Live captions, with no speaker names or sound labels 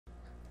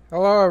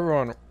Hello,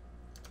 everyone.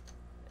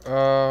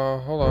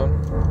 Hold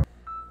on.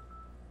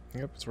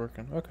 Yep, it's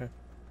working. Okay.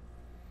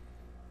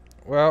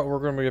 Well, we're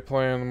going to be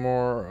playing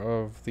more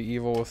of The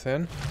Evil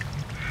Within.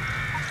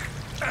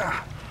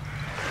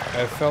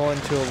 I fell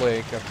into a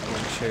lake after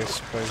being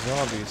chased by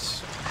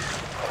zombies.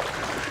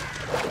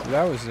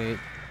 That was neat.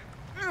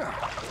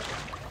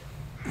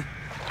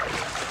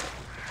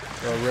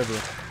 Or a river.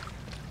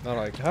 Not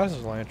like, how's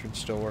this lantern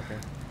still working?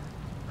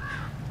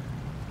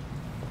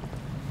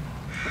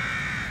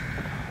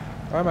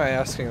 Why am I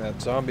asking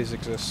that? Zombies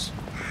exist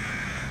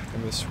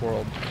in this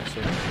world.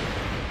 So,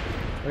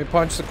 let me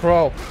punch the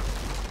crow.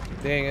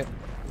 Dang it.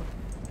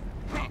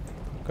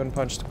 Couldn't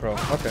punch the crow.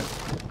 Okay.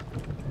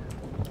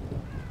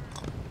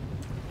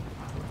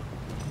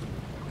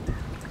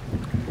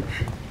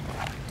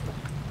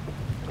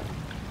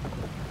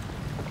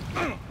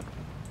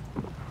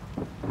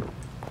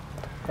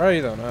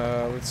 Alrighty then,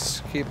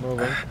 let's keep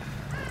moving.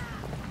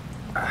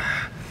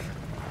 I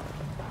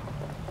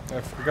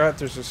forgot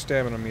there's a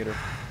stamina meter.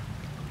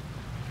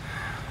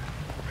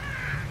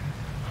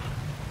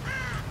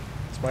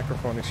 This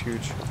microphone is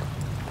huge.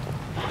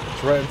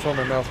 It's right in front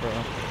of my mouth right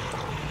now.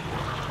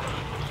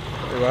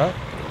 Wait, what?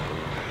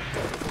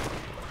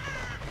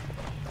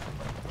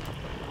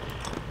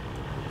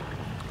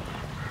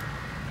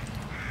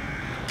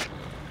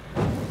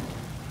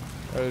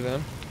 Alright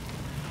then.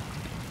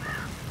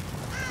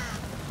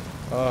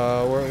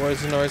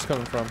 Where's the noise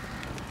coming from?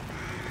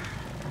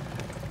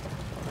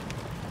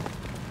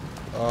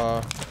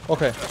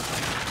 Okay.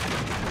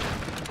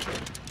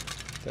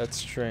 That's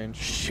strange.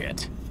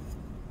 Shit.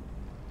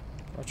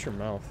 Watch your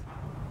mouth.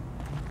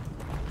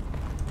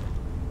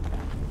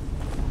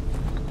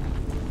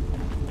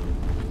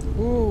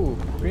 Ooh,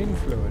 green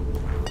fluid.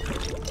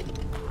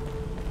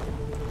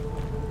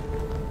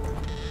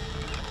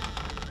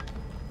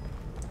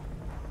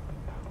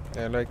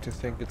 I like to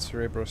think it's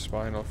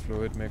cerebrospinal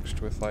fluid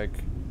mixed with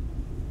like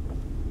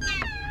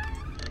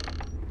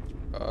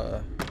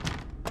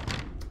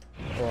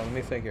hold on, let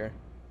me think here.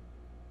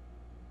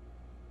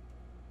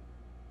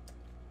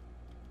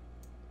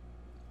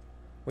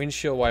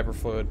 Windshield wiper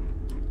fluid.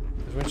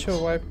 Is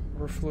windshield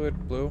wiper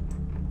fluid blue?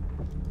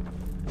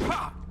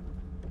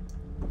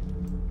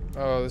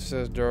 Oh, this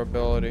says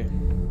durability.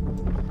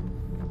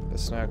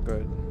 That's not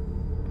good.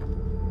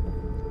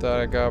 Thought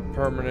I got a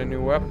permanent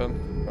new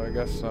weapon, but I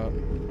guess not.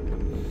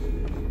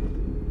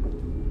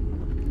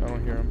 I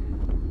don't hear him.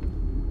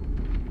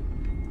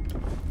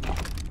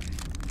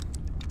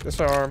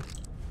 Disarm.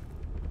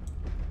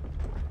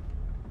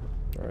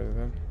 Alright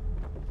then.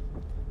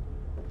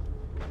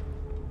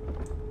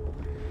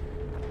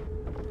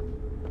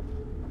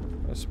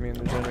 Must mean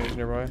there's enemies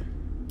nearby.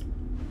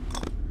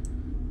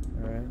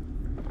 Alright.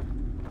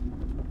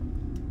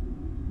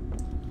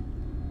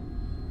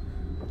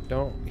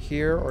 Don't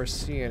hear or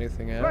see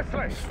anything yet.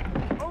 Leslie!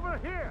 Over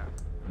here!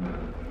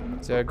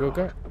 Is that a good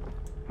guy?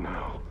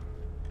 No.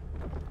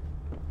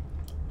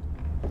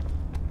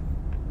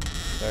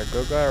 Is that a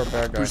good guy or a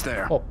bad guy? Who's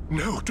there? Oh,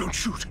 No, don't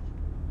shoot!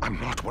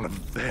 I'm not one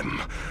of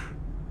them.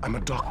 I'm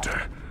a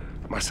doctor.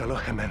 Marcelo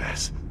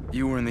Jimenez.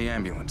 You were in the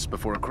ambulance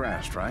before it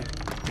crashed, right?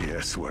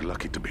 Yes, we're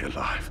lucky to be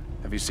alive.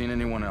 Have you seen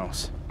anyone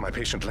else? My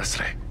patient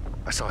Leslie.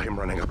 I saw him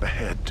running up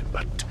ahead,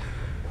 but...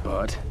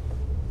 But?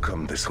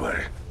 Come this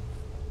way.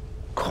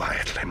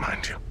 Quietly,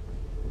 mind you.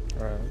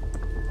 alright.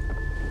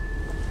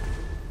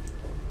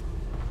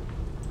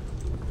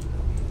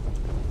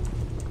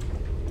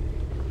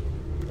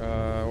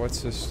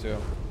 What's this do?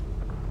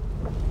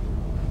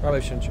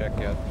 Probably shouldn't check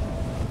yet.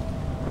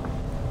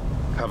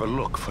 Have a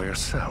look for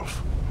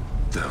yourself.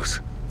 Those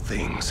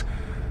things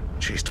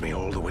chased me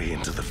all the way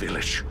into the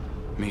village.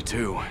 Me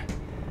too.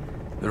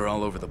 They're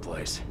all over the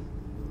place.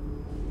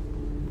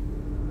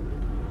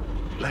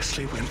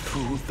 Leslie went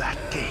through that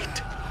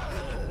gate.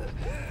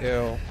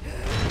 Ew.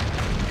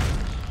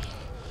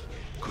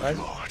 Good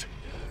Lord.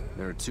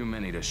 There are too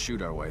many to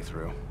shoot our way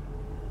through.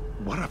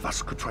 One of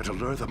us could try to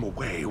lure them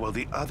away while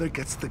the other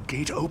gets the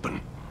gate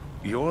open.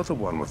 You're the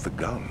one with the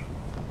gun.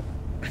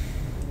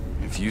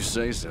 If you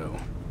say so.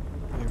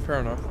 Yeah, fair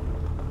enough.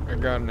 I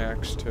got an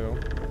axe too.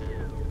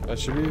 That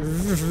should be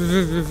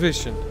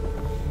efficient.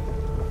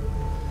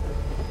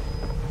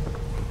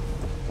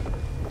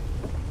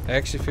 I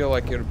actually feel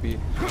like it would be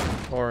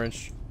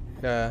orange.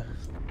 Yeah.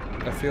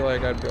 I feel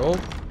like I'd be old.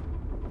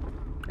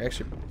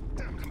 Actually.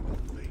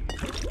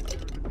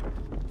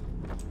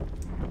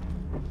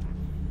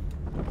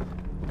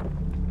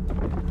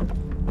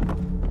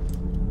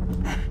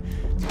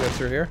 Let's go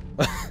through here.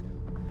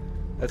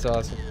 That's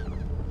awesome.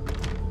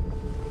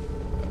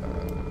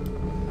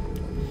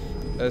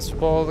 Let's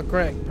pull the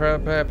crank. Pull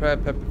the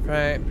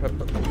crank.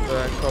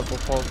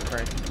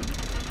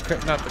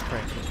 Not the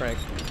crank. The crank.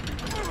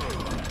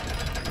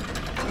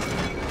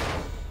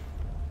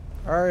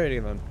 Alrighty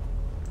then.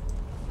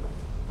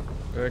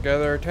 Did I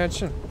gather their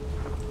attention?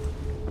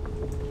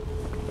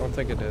 Don't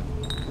think it did.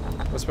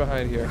 What's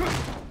behind here?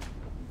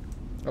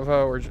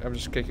 I'm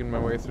just kicking my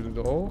way through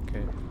the door.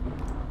 Okay.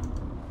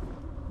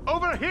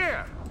 Over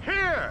here!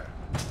 Here!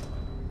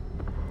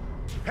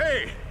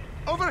 Hey!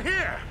 Over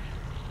here!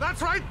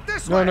 That's right,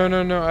 this No, way! no,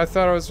 no, no. I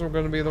thought I was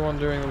going to be the one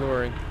doing the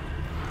luring.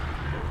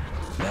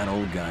 That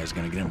old guy's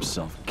gonna get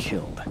himself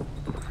killed.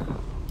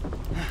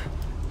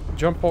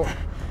 Jump over.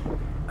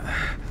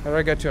 How do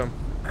I get to him?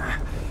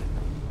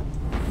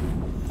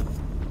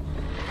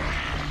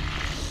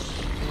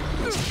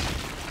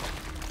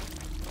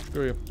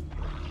 Screw you.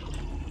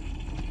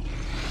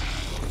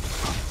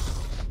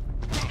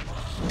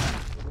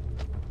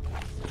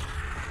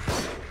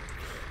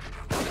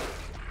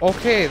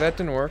 Okay, that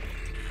didn't work.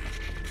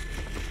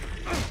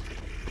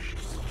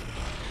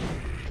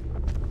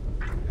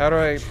 How do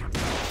I...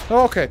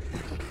 Oh, okay.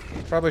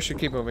 Probably should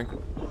keep moving.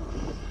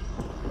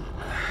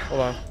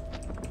 Hold on.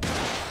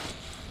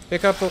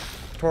 Pick up the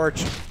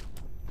torch.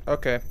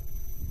 Okay.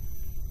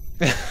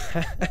 I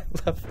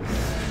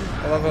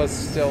love how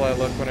still I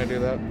look when I do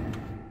that.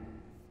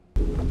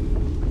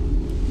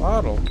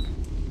 Bottle.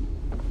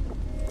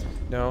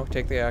 No,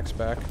 take the axe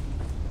back.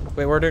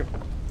 Wait, where did...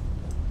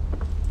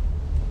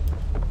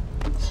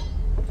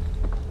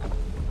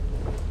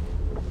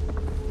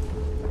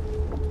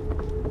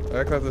 I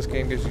like how this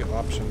game gives you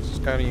options. It's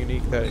kind of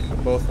unique that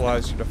it both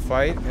allows you to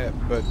fight,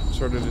 but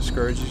sort of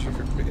discourages you.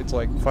 It's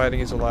like fighting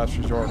is a last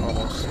resort,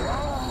 almost.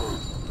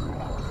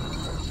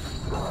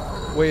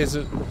 Wait, is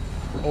it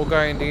old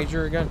guy in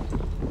danger again?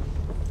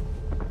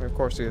 I mean, of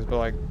course he is, but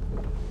like...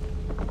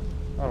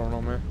 I don't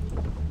know, man.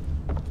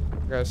 I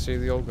gotta see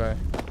the old guy.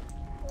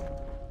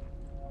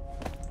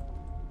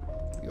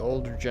 The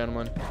older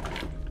gentleman.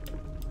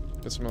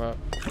 Get some of that.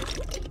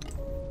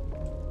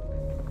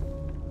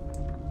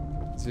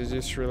 Is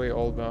this really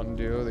old Mountain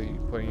Dew that you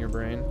put in your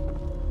brain?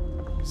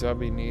 Because that'd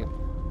be neat.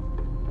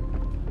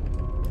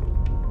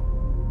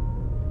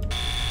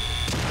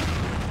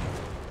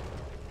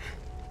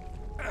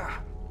 I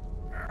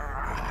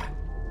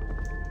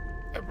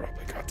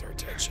probably got their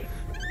attention.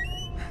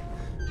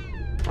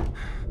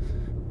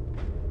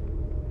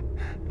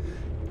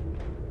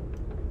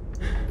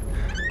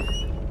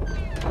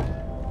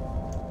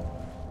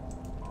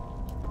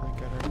 I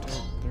got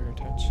their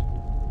attention.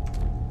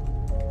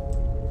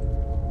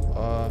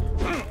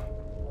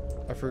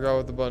 I forgot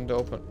what the button to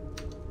open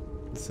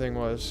the thing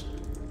was.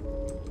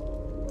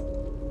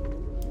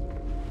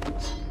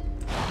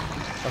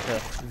 Okay,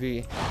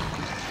 V.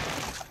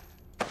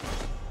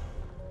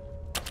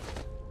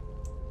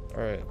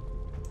 Alright.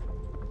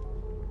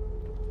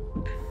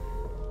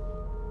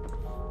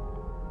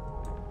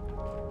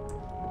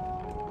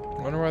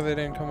 I wonder why they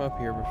didn't come up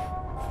here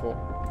before.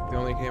 They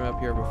only came up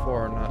here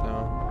before, not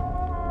now.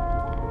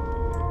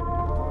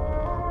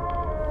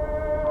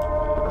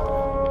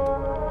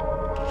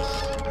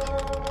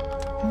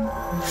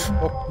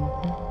 Oh.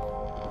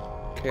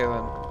 Okay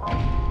then.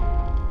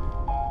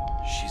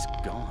 She's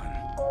gone.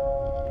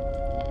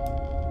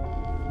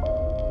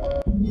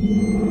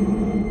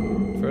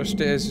 First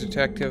day as a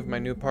detective, my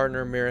new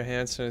partner, Mira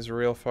Hansen, is a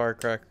real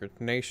firecracker.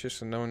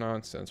 Tenacious and no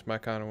nonsense. My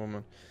kind of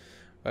woman.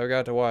 I've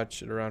got to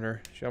watch it around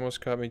her. She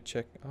almost caught me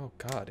checking. Oh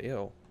god,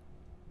 ew.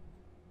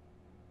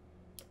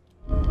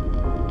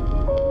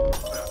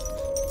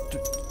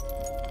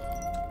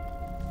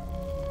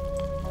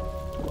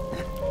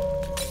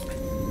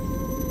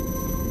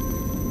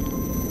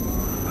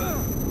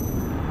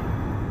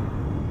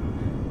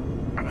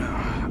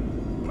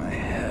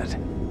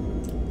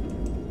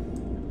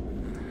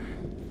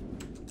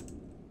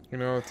 You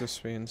know what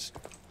this means.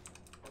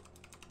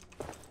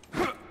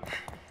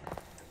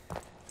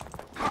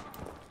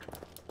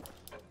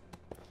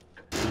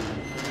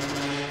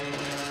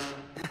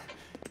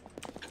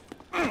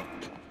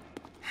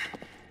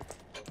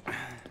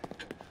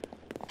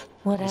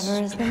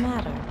 Whatever is the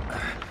matter?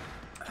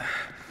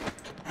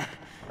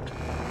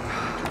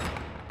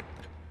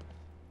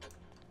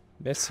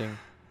 Missing.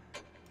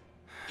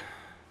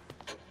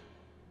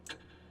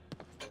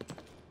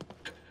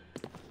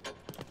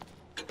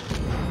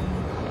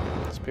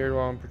 Disappeared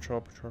while on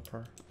patrol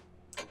car.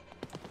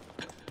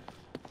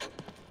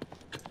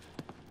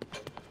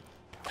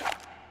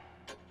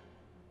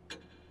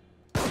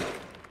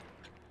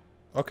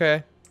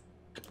 Okay.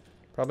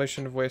 Probably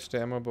shouldn't have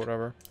wasted ammo, but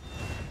whatever.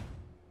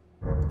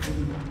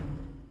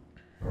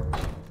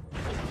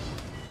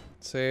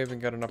 Save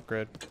and get an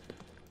upgrade.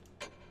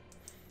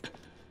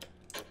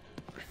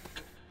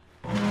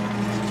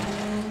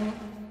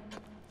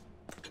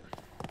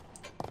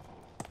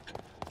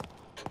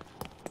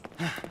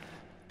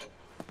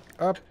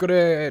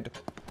 Upgrade!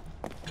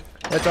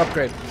 Let's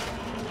upgrade.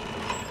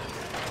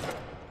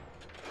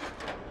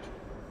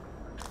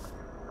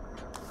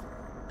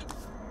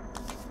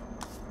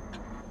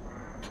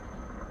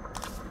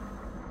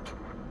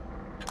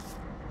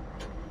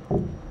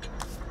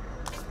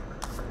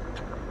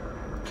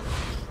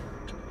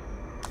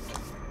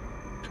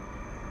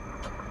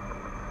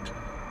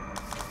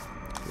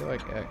 I feel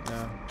like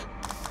no.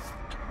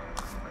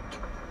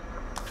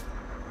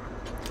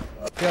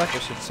 I feel like I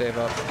should save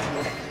up.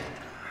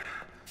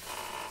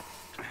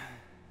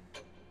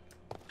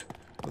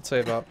 Let's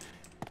save up.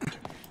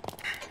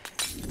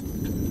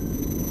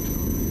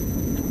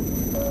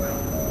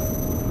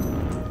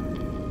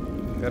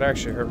 That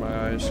actually hurt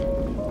my eyes.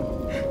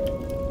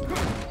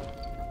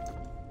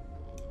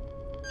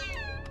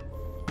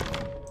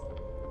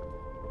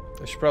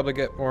 I should probably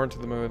get more into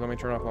the mood. Let me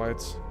turn off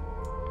lights.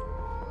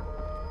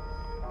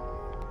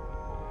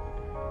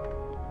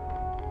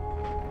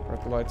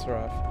 Alright, the lights are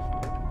off.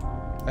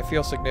 I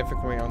feel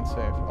significantly unsafe.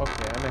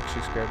 Okay, I'm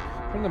actually scared.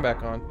 Turn them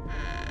back on.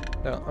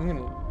 No, I'm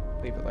gonna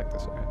leave it like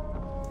this, okay?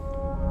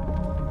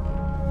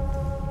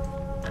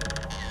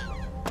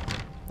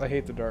 I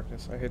hate the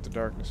darkness. I hate the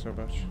darkness so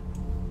much.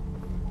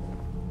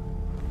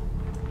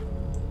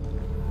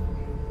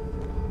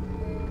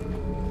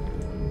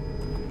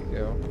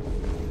 Go.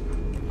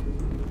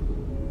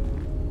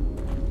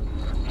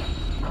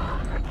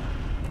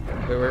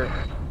 They were...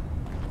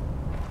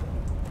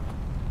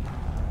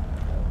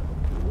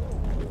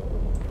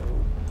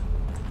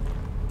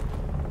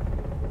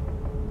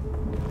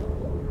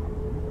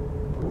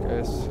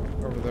 Guys,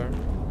 over there.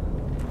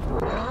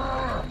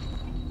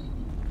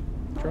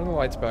 Turn the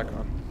lights back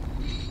on.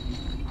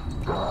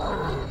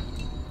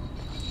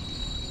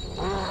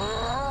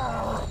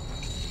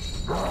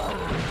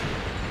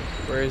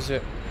 Where is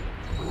it?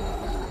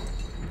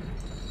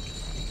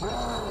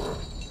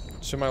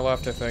 It's to my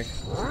left, I think.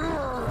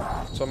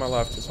 It's on my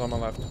left, it's on my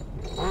left.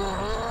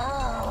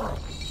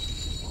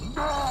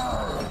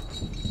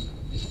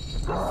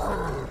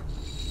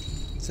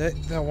 Is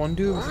that one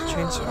dude with the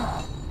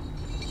chainsaw?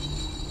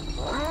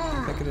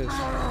 I think it is.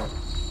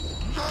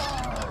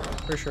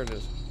 Pretty sure it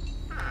is.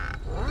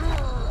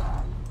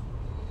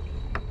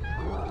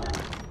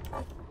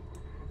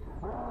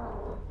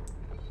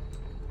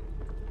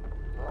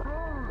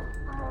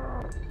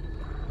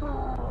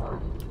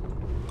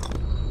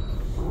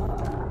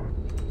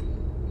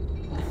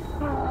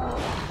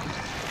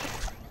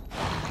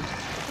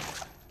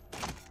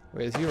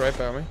 Wait, is he right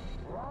by me?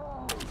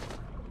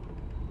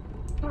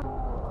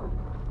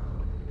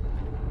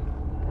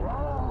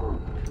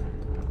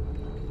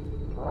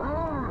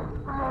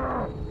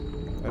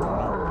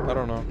 I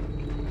don't know.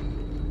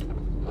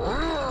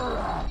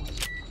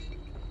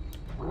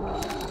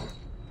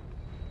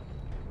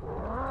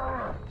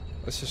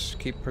 Let's just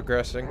keep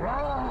progressing.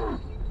 I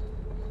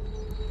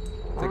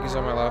think he's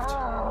on my left.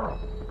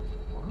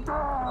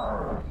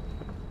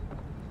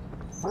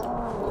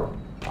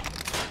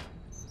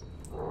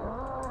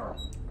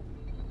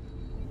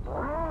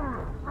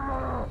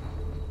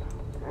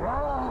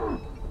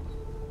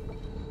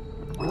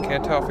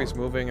 Can't tell if he's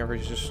moving or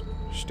if he's just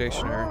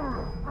stationary.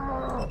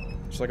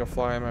 It's like a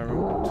fly in my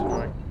room. It's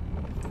annoying.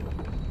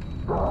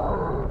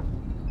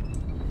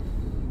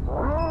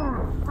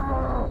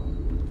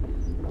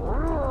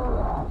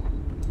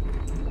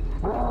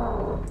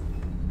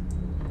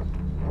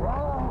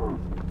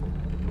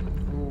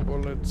 Ooh,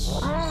 bullets.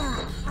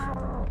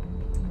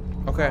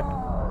 Okay.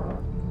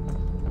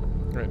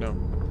 Right now.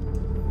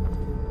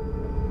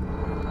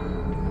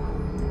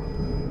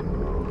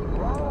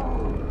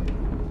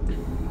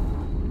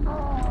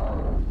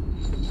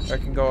 I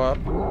can go up.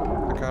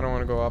 I kind of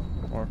want to go up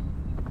more.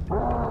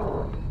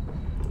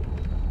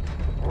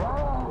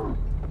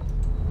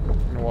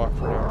 I'm gonna walk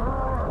for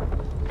now.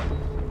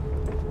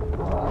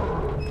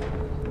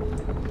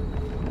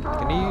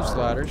 Can you use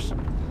ladders?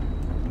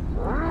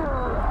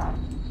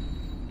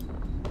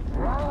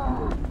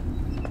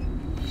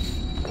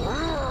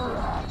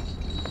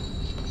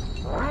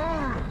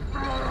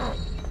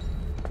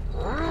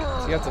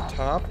 Is he at the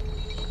top?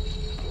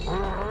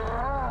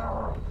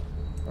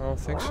 I don't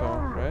think so,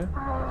 right?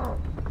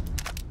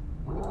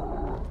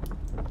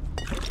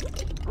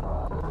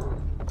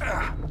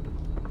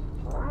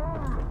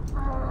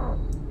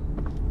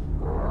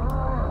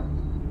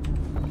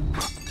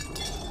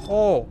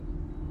 Oh!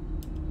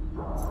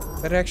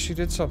 That actually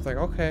did something,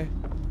 okay.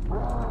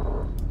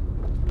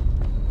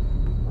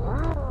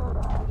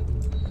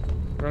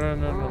 No.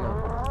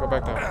 Go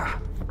back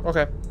down.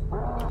 Okay.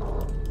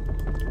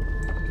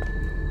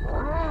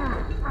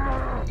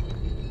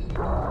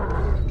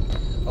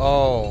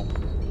 Oh.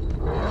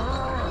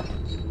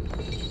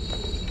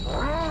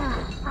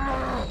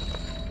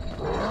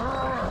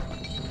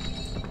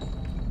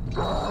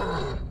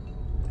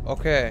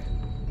 Okay.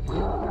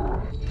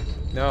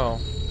 No.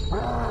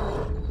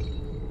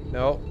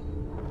 No.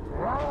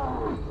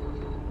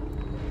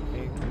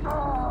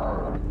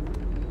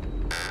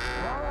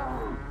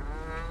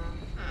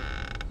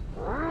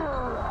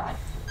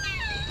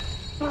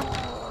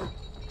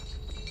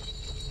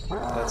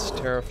 That's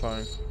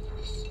terrifying.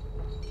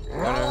 I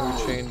know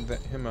who chained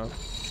him up.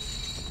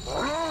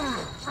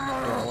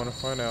 Don't want to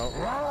find out.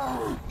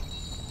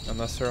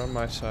 Unless they're on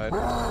my side.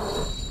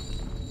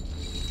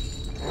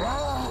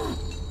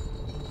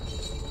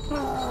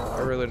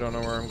 I really don't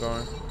know where I'm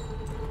going.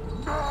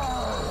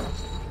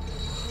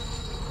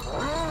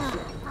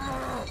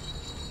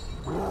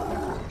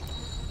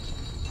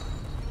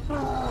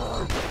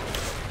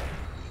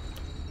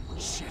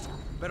 Shit.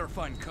 Better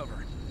find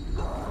cover.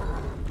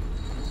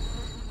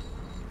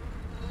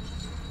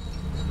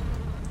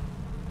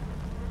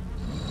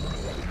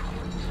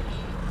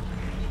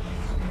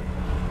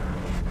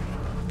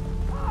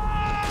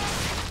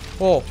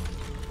 Oh.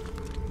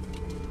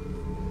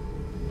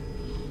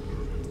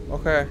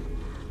 Okay.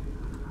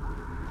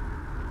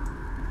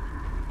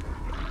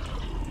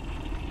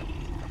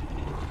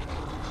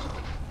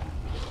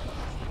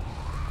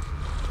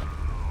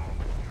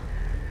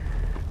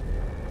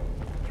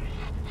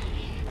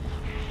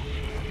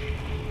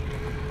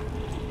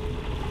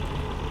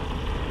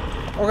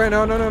 Okay,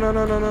 no, no, no, no,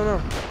 no, no, no,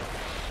 no.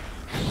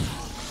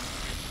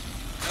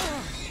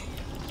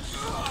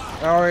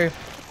 Sorry.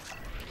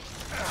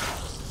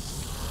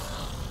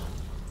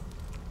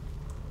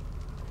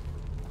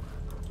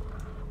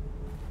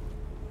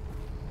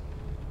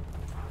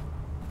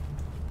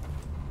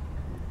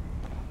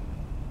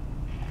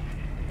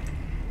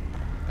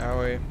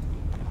 Owie.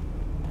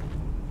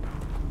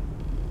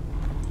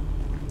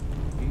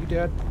 Are you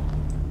dead?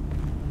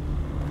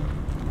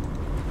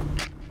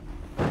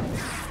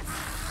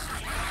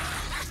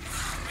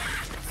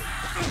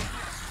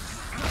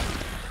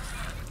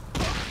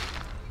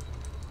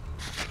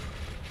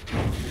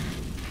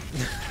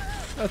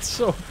 That's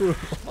so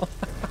brutal.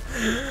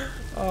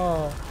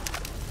 Oh.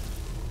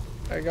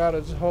 I got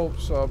his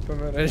hopes up and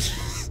then it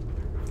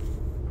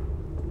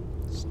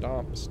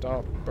Stomp,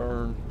 stomp,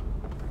 burn.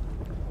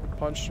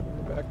 Punched him in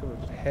the back of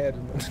his head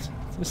and then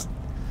just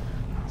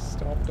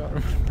stomped on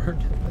him and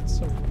burned him. That's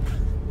so...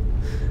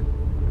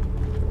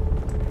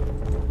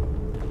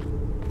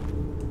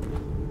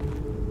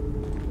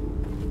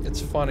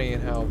 It's funny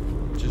how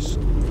just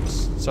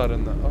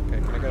sudden the...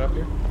 Okay, can I get up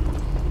here?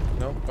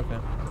 No? Okay.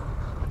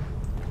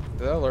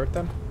 Did that alert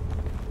them?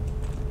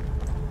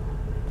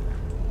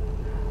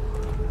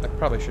 I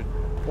probably should...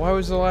 Why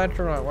was the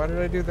lantern on? Why did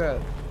I do that?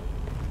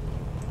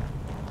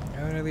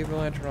 Why did I leave the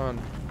lantern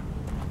on?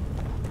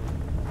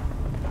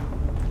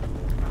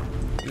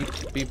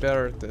 Be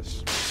better at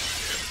this.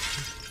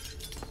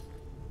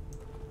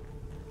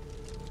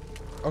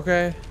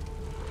 Okay.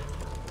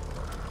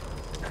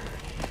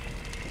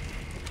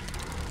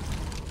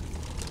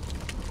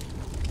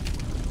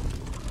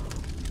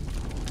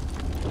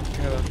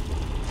 Yeah.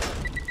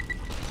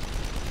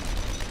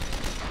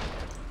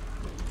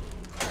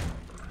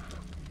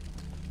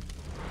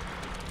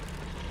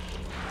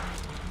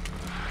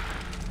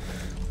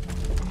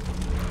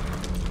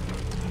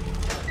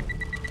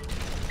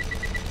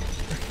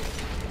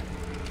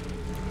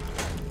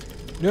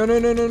 No, no,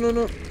 no, no, no,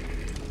 no.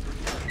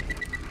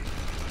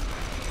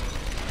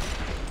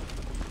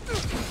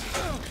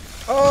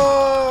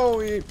 Oh,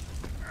 we...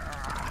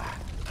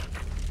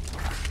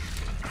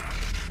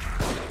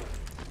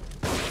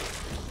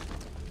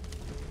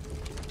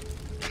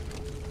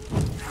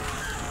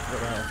 What the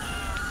hell?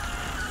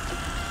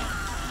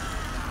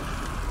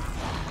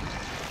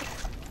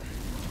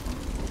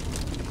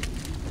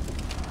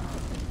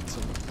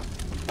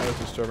 That was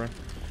disturbing.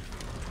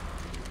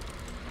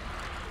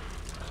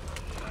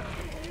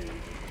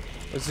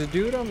 Is the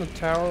dude on the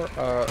tower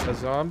a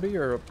zombie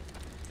or a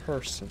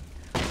person?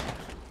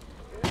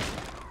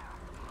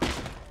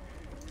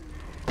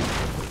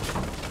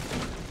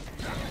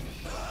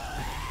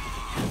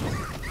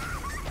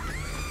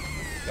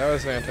 That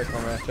was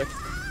anticlimactic.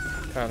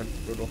 Kind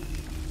of brutal.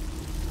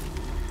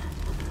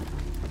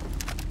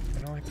 I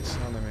don't like the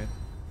sound they made.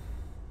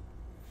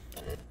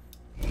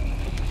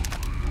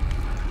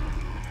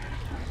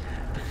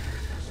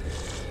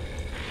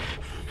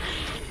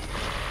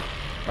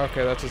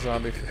 Okay, that's a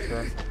zombie for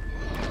sure.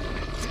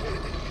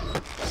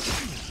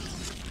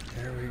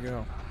 There we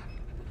go.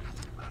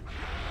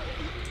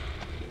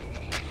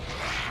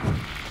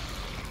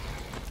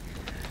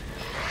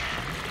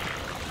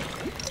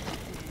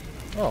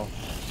 Oh.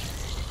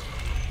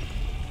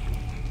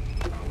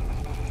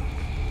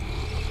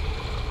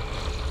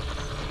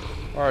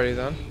 Alrighty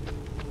then.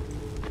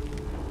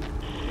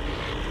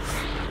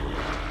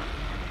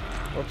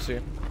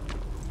 Whoopsie.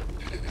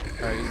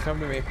 Alright, you come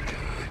to me.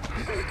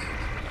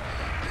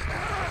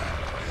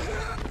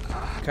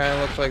 Kind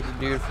of looks like the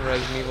dude from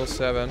Resident Evil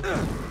 7.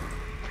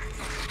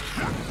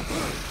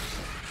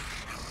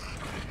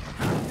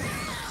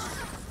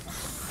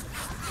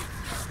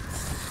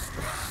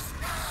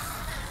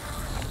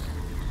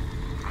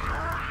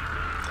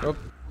 Oop.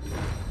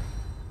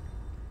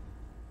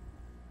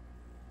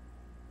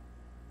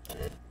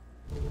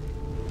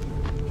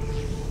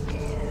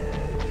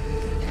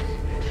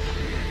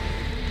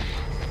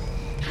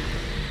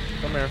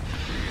 Come here.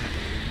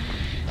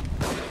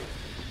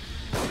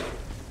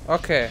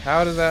 Okay,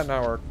 how does that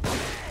not work?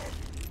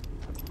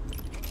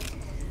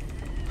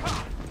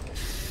 I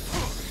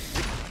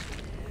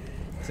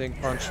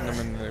think punching them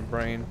in the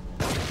brain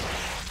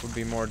would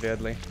be more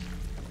deadly.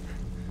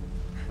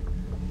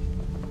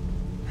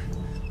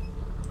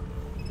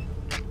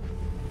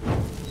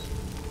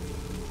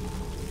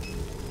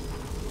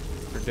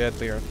 Or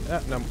deadlier.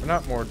 No,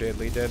 not more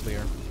deadly,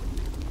 deadlier.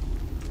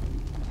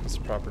 That's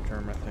the proper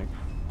term, I think.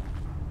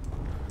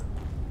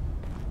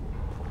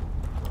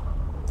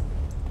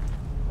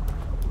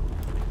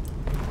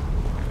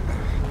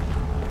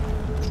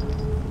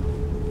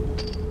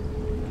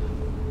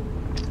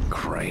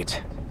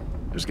 Great.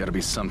 There's gotta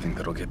be something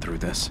that'll get through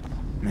this.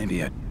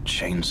 Maybe a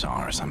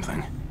chainsaw or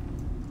something.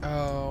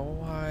 Oh,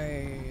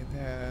 why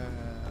that?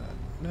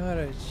 Not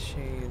a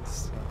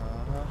chainsaw.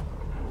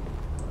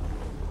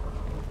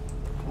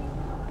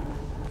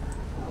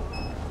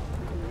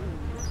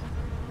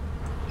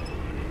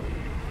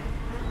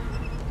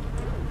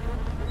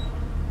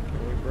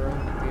 Can we burn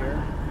here?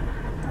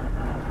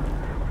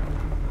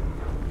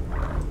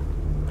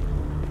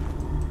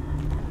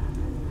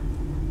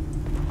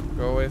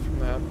 Go away from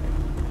that.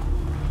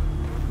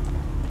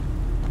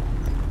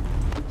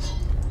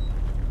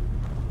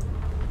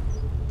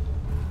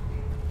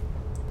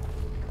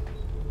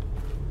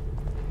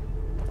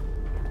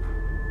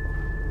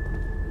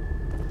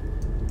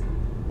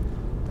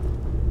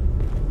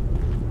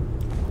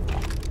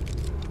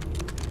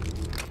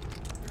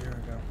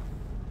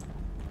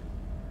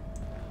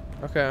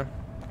 Okay,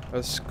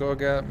 let's go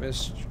get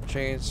Miss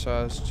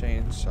Chainsaw's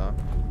chainsaw.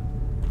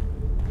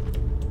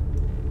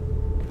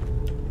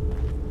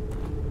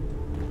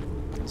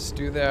 Let's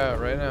do that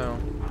right now.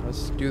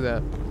 Let's do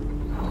that.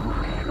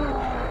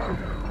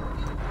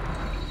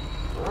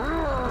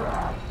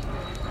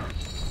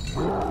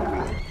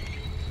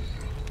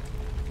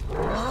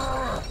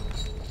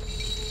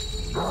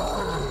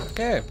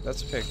 Okay,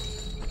 that's a pig.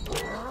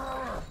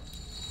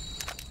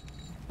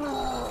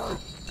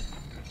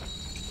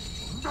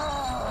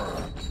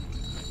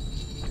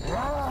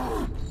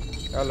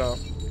 Hello.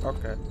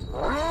 Okay.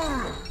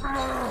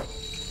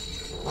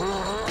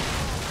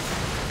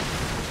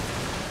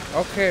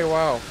 Okay,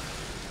 wow.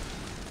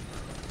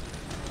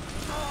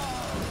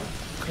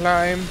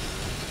 Climb.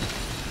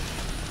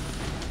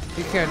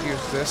 He can't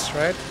use this,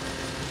 right?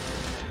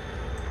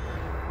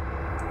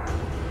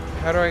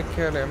 How do I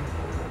kill him?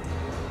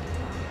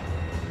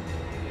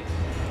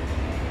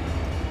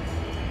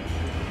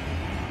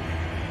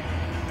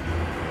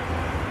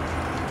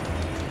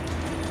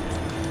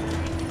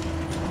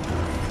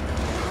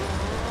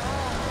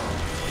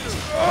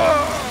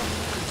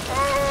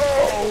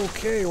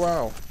 Okay,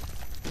 wow.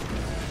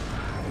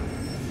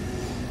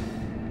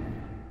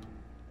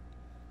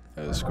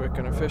 That was quick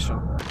and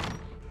efficient.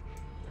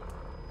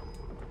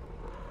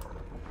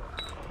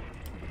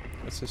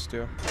 What's this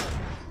do?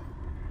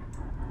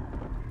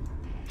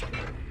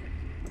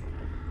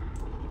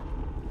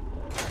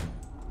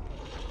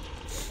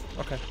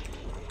 Okay.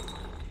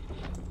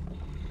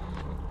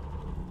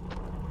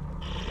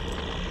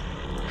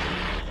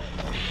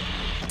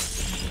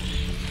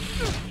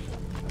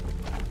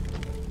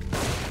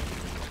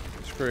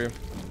 Screw you.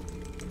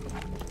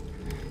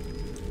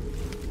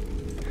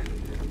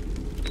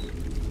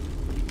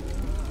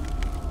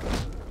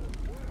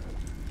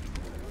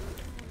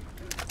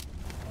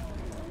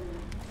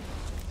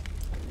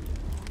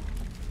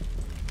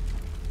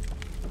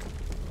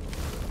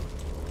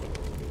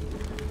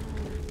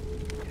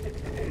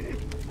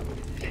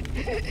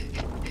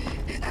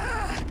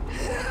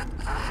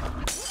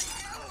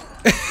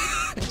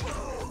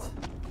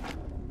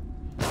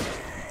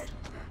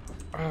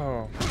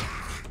 Oh.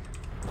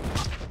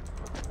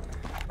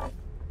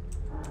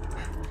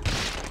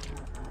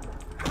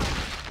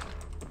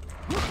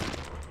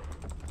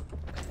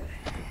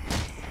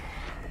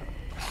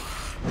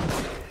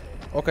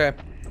 Okay.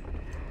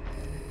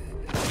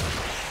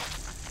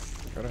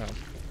 Go to hell.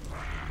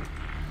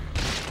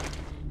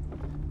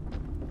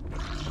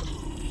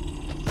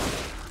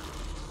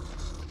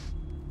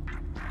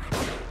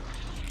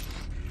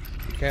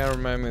 You can't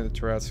remind me of the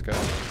Tourette's guy.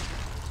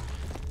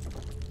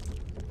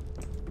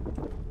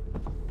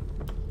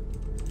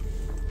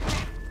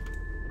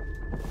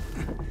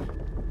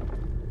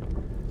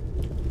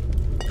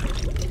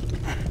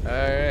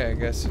 Alright, I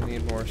guess I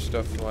need more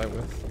stuff to light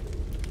with.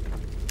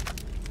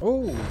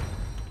 Oh!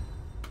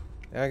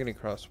 Agony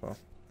crossbow.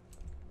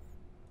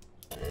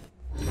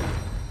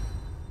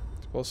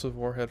 Explosive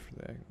warhead for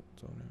the agony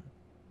zone.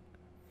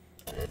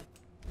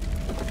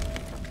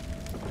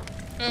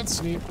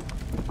 That's neat.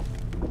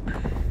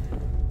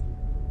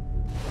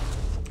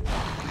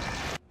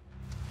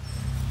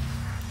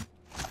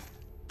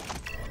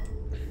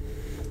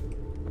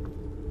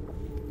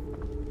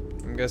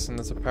 I'm guessing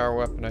that's a power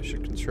weapon I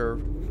should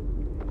conserve.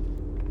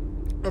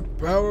 A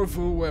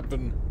powerful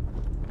weapon.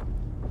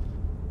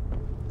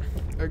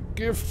 A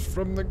gift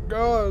from the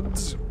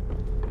gods.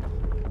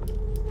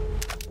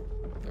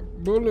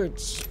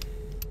 Bullets.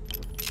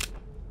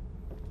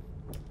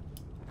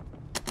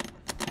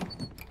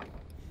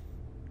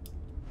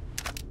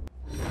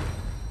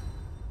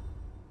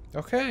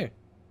 Okay.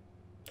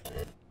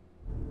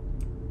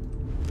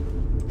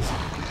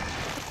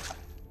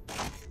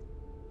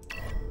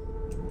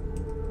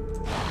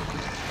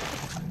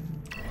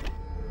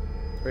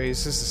 Wait,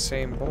 is this the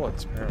same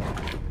bullets,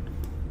 apparently?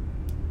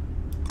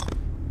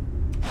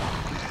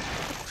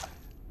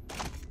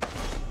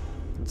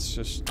 It's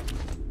just...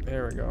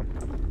 There we go.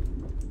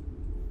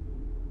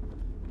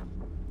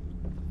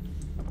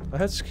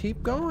 Let's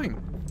keep going.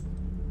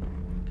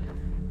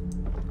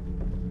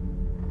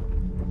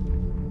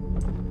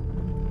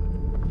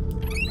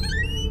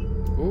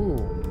 Ooh.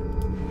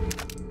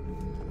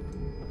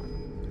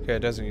 Okay, it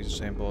doesn't use the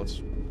same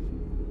bullets.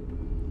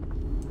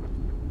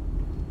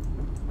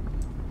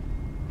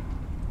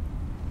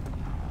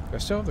 I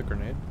still have the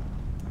grenade.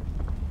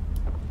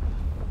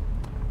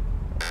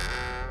 I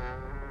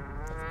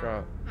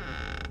forgot.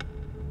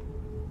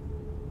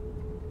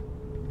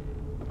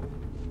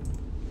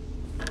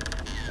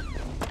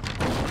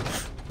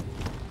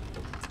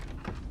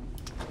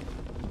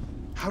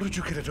 How did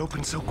you get it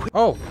open so quick?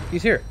 Oh,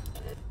 he's here.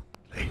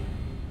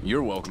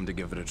 You're welcome to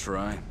give it a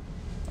try.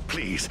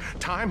 Please,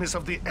 time is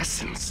of the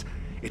essence.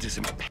 It is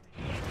imperative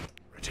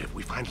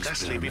we find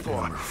Leslie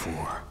before Number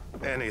 4.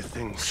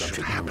 anything should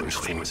Subject happen numbers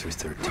to 4 him. through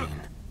 13.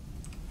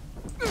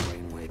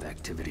 Brainwave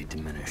activity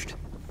diminished,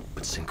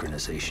 but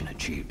synchronization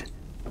achieved.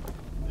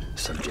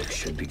 Subjects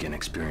should begin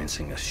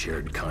experiencing a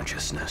shared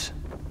consciousness.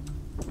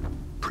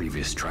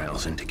 Previous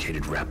trials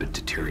indicated rapid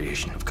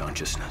deterioration of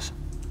consciousness.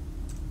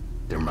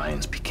 Their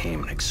minds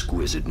became an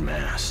exquisite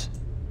mass,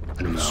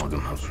 an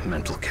amalgam of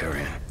mental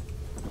carrion.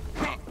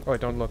 Oh,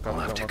 wait, don't look up. I'll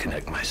have Don't to look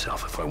connect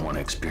myself if I want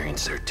to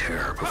experience their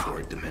terror before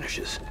it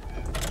diminishes.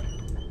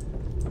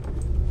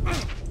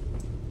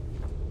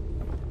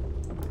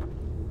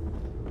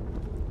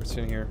 What's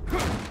in here?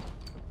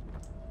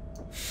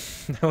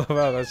 I love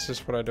how that's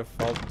just what I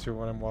default to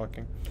when I'm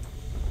walking.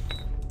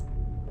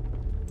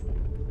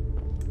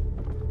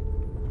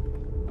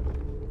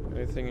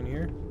 Anything in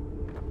here?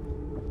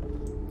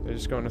 Did I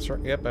just go in a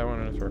circle? Yep, I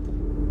went in a circle.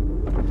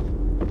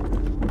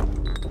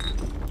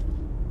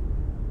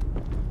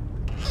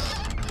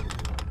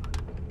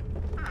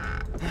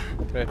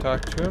 Can I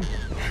talk to him?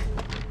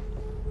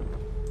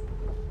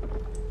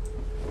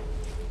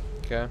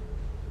 Okay.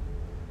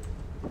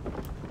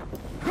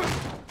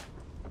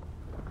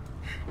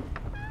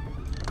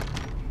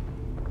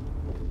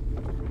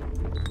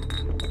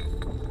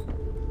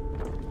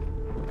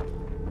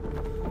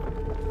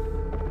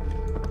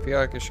 I feel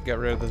like I should get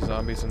rid of the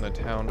zombies in the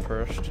town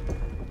first.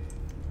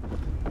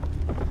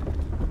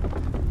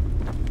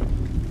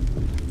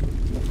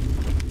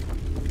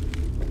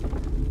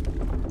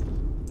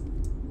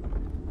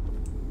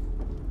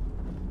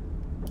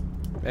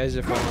 As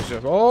if one was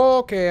just. Oh,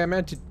 okay, I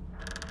meant to.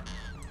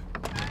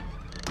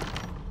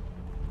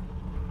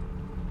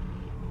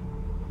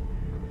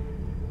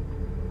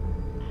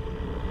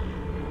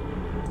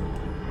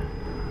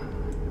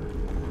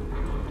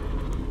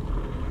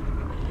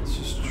 Let's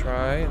just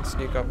try and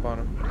sneak up on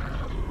them.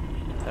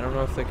 I don't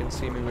know if they can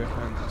see me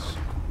behind this.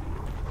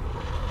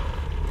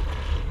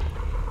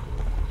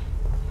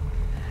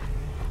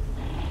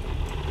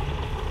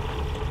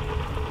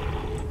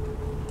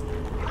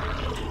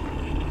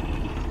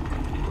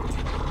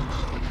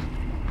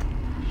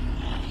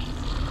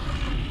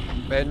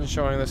 Imagine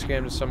showing this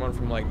game to someone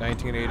from like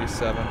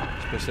 1987,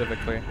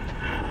 specifically. Be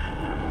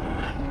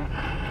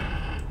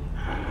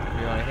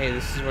like, hey,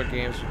 this is what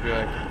games would be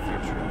like in the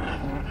future.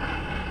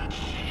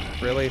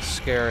 Really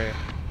scary.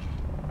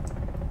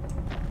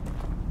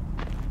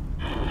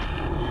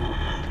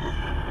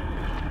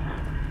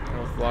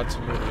 With lots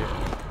of nudity.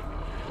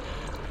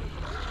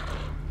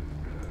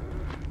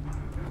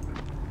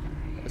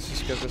 Let's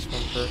just get this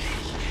one first.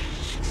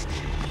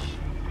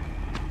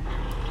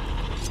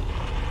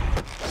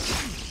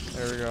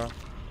 There we go.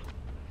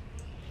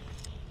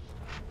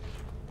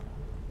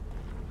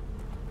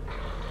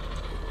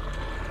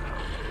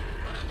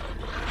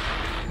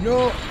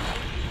 No!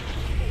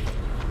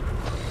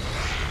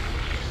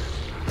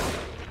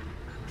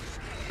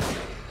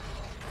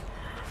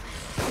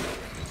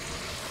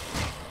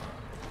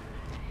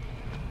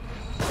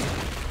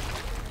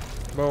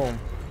 Boom.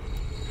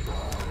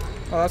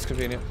 Oh, that's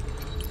convenient.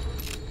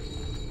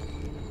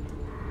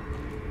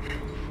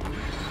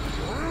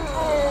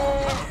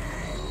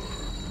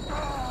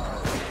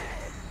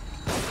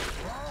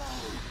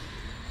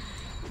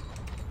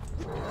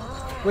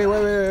 Wait,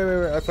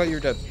 I thought you were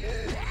dead.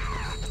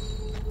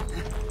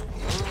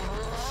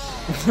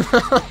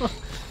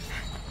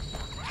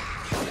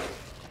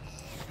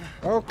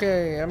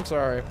 Okay, I'm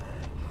sorry.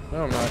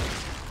 No, I'm not.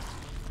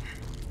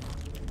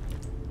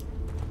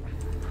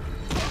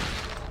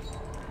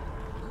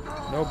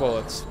 No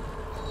bullets.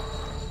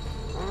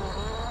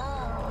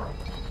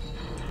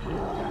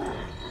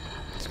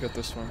 Let's get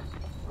this one.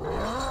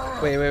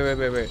 Wait. There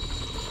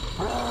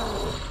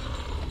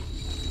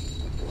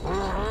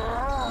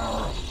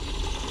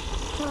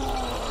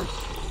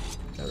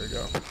we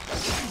go.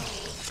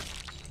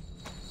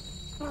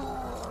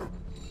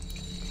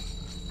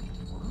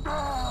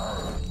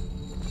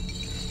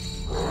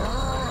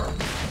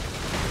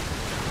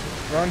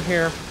 Run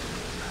here.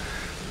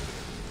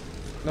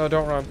 No,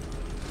 don't run.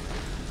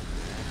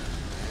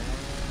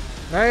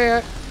 Not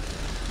yet.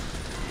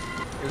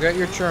 You got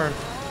your turn.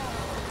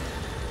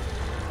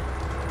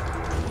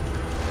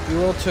 You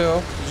will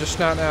too, just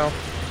not now.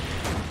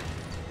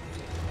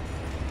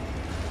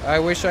 I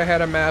wish I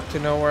had a map to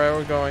know where I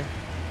was going.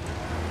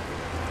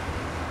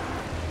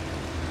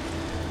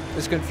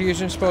 Is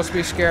confusion supposed to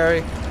be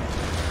scary?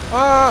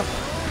 Ah!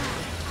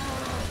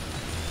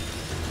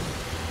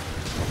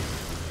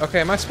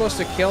 Okay, am I supposed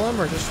to kill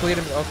him or just lead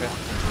him? Okay.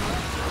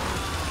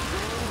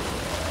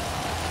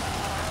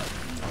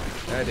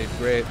 I did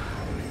great.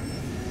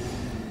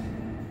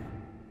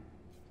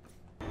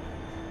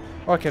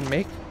 Oh, I can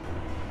make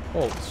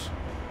bolts.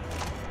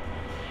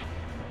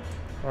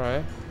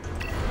 Alright.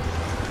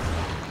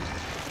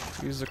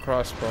 Use the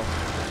crossbow.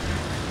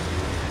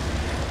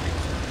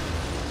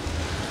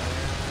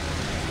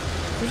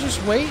 We're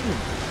just waiting.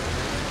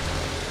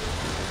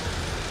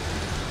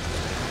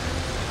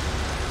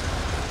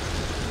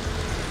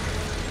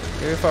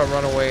 Maybe if I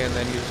run away and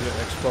then use an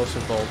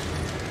explosive bolt.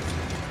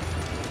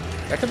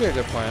 That could be a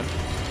good plan.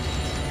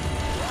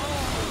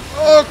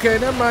 Okay,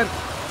 never mind.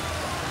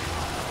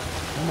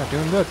 I'm not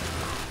doing good.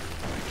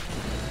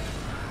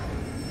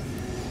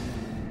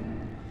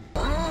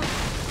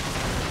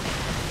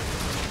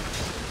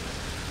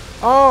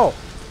 Oh!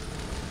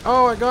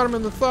 Oh, I got him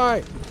in the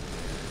thigh.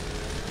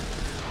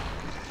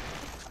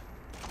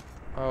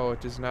 Oh,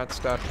 it does not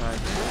stop time.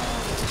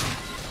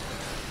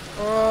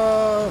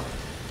 Oh!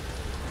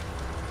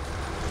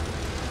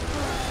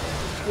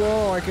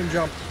 Whoa, I can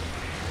jump.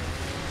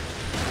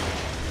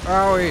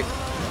 Owie.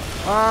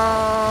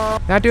 Ah!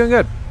 Not doing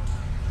good.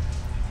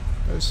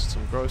 Those are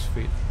some gross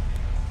feet.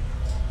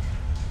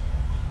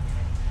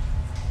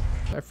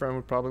 My friend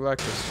would probably like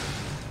this.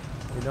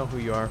 We know who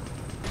you are.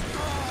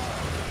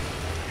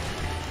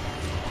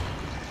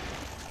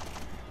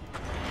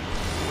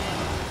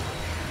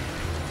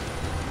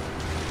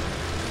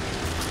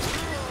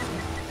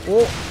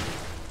 Oh!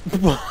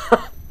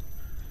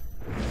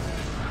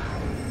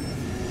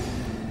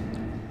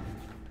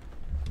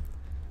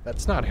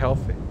 That's not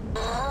healthy.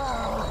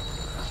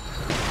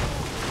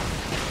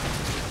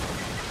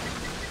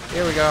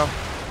 Here we go.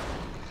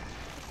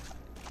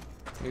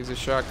 Use a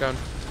shotgun.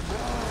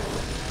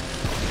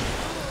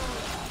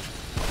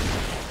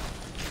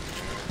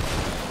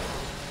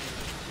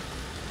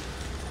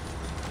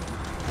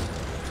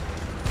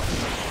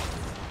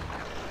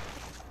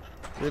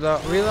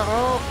 Reload, reload,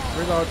 oh,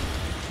 reload.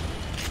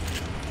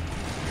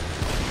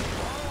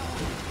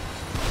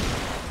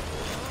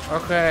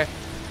 Okay,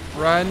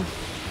 run.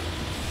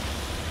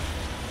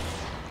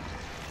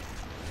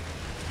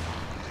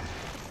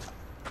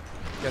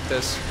 Get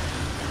this.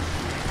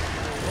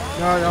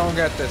 No, don't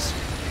get this.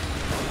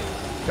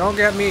 Don't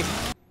get me.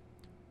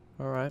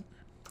 Alright.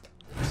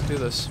 Let's do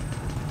this.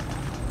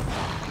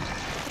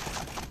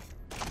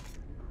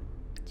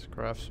 Let's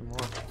craft some more.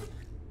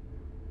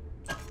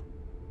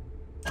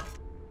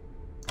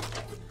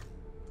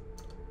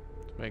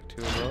 Let's make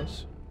 2 of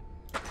those.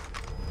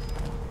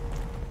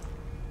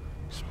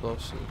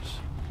 Explosives.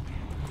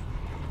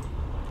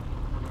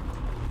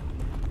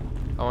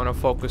 I want to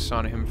focus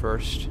on him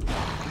first.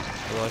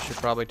 Although I should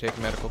probably take a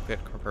medical kit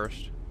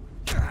first.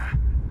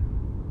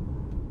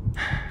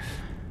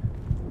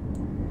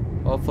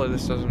 Hopefully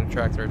this doesn't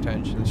attract their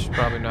attention. This is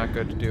probably not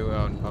good to do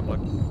out in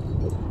public.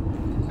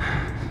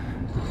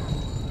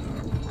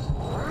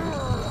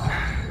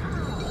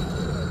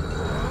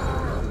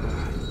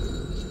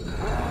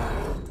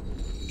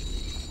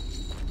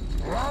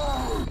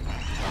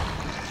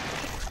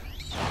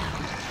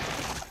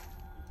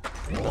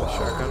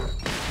 Shotgun.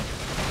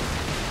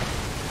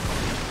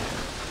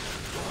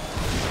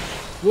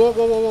 Whoa,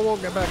 whoa, whoa, whoa, whoa,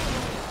 get back.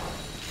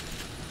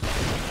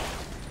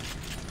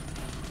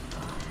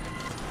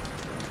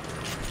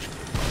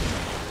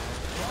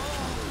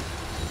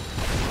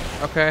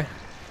 Okay.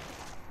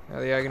 Now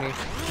the agony.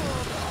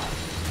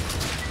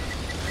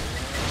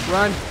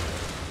 Run!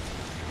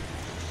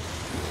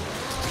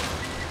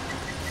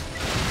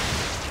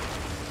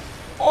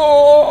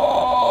 Oh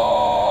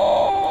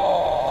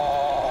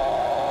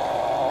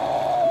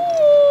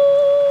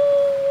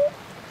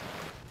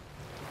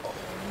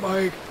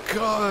my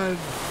god.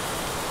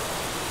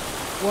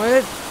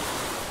 What?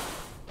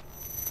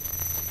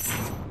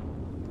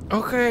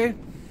 Okay.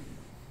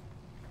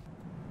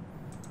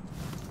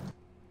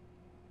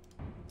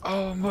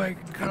 Oh my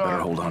god. I better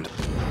hold on to...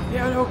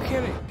 Yeah, no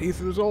kidding.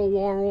 Ethan's old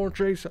war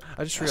chainsaw.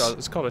 I just realized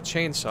it's called a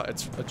chainsaw.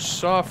 It's a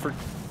saw for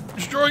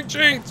destroying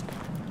chains.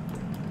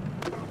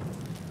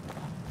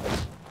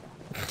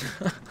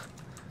 Get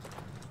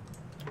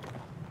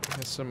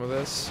some of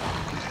this.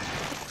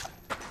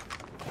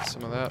 Get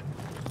some of that.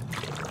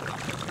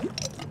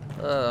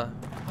 Oh,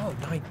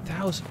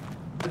 9,000.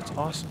 That's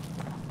awesome.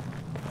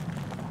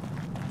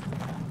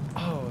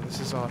 Oh, this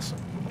is awesome.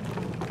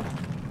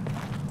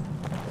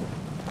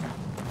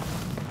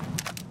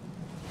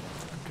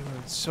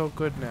 It's so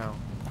good now,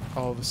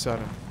 all of a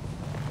sudden.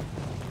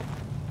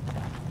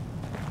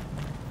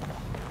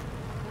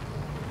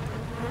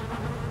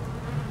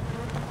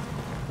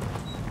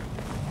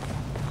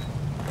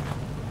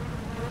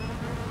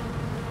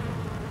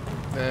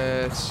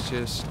 It's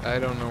just, I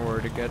don't know where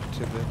to get to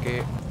the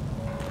gate.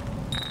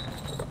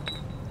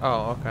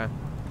 Oh, okay.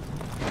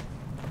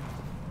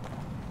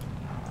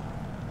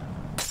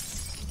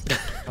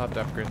 I'll have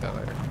to upgrade that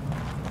later.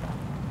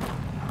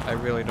 I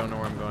really don't know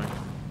where I'm going.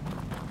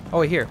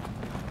 Oh, here.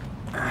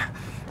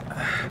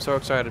 I'm so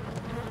excited.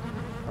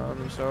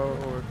 I'm so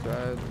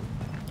excited.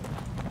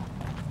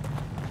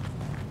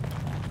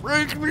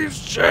 Break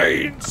these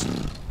chains!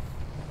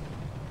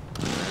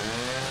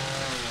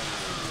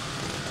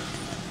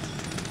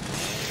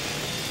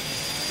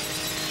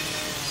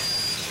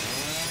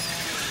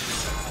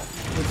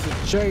 With the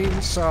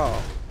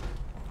chainsaw.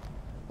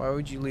 Why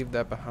would you leave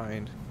that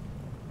behind?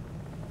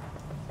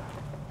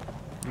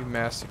 You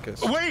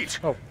masochist. Wait!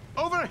 Oh.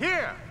 Over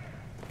here!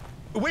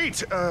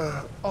 Wait,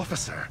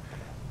 officer.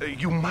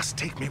 You must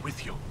take me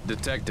with you.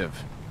 Detective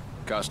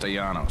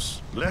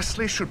Castellanos.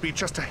 Leslie should be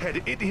just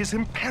ahead. It is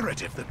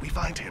imperative that we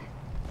find him.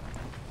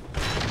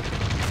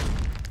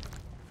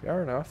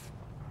 Fair enough.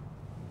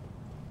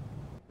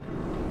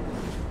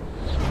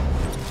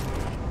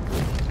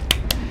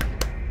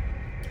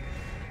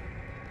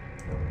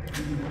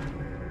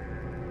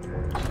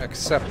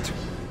 Accept.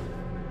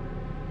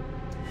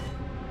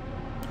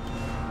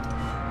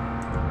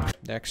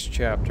 Next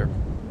chapter.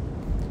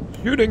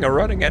 Shooting a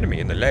running enemy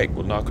in the leg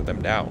will knock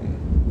them down.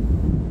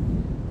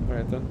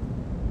 Alright then.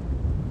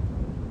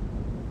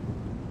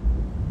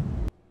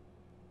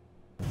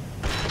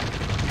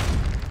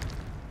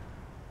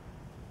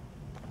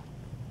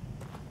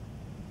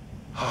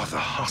 Oh, the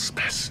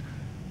hospice.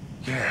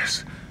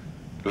 Yes.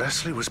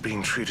 Leslie was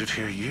being treated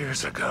here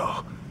years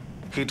ago.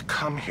 He'd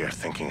come here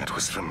thinking it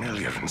was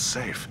familiar and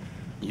safe.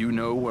 You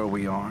know where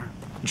we are?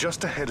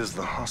 Just ahead is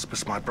the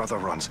hospice my brother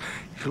runs.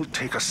 He'll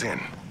take us in.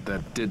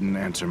 That didn't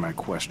answer my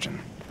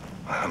question.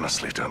 I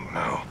honestly don't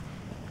know.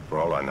 For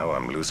all I know,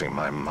 I'm losing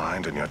my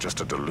mind and you're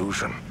just a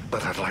delusion.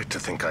 But I'd like to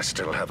think I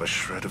still have a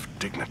shred of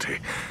dignity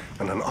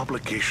and an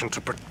obligation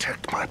to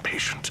protect my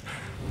patient.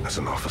 As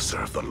an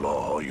officer of the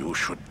law, you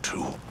should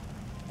too.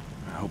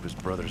 I hope his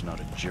brother's not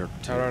a jerk,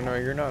 too. I don't know,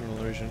 you're not an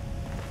illusion.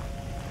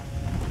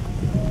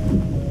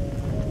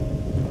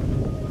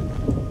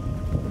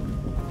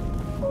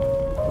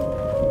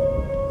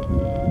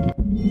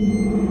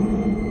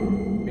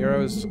 Mira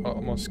was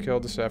almost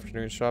killed this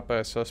afternoon, shot by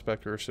a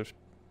suspect we were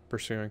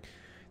pursuing.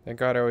 Thank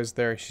God I was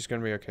there, she's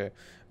gonna be okay.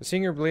 But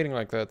seeing her bleeding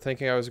like that,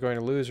 thinking I was going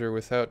to lose her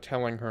without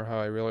telling her how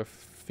I really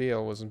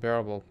feel was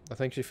unbearable. I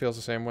think she feels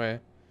the same way.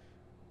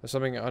 There's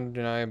something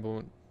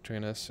undeniable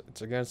between us.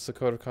 It's against the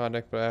code of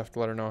conduct, but I have to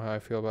let her know how I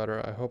feel about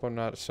her. I hope I'm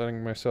not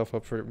setting myself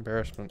up for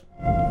embarrassment.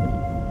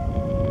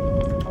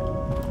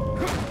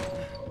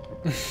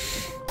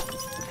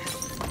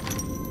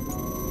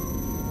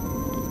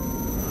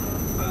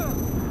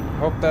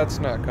 Hope that's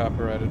not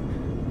copyrighted.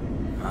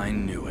 I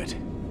knew it. I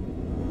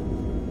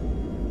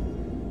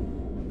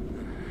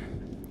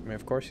mean,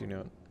 of course you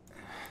know it.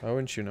 Why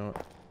wouldn't you know it?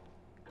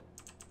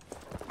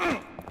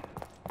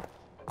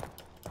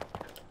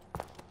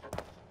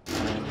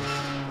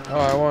 Oh,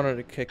 I wanted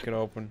to kick it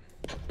open.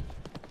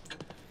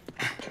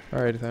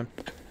 Alright then.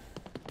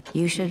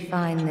 You should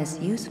find this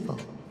useful.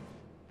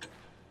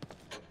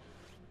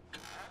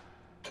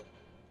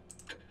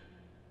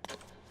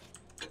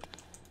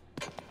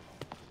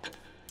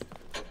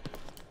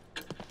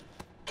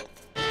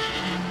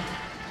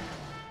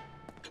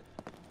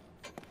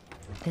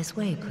 This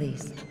way,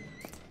 please.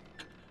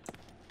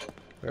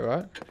 Wait,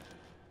 what?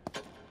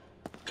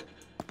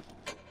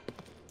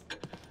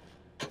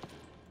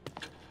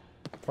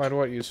 Find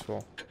what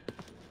useful?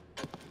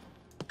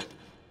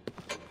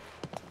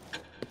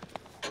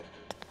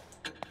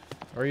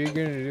 What are you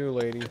gonna do,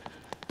 lady?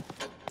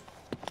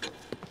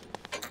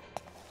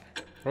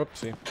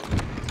 Whoopsie.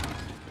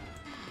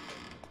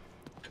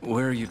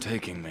 Where are you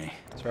taking me?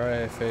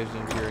 Sorry I faded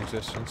into your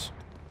existence.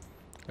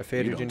 I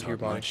faded into your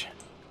body. Much.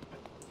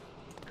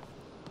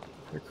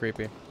 You're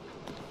creepy.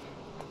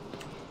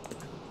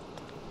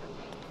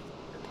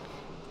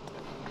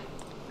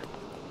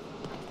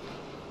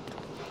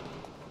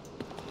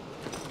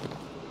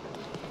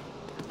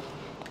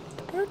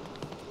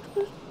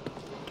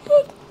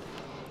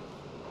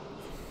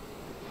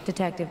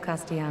 Detective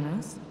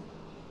Castellanos?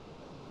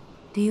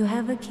 Do you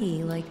have a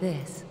key like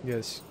this?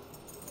 Yes.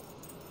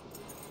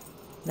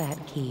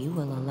 That key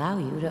will allow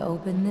you to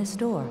open this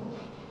door.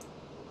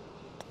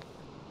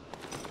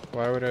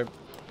 Why would I...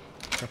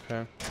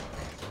 Okay.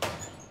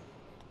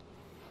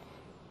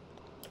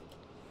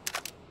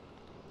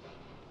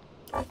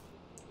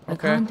 The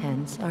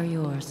contents are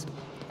yours.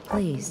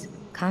 Please,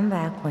 come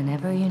back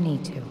whenever you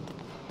need to.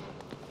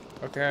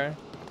 Okay.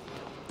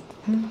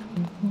 I'm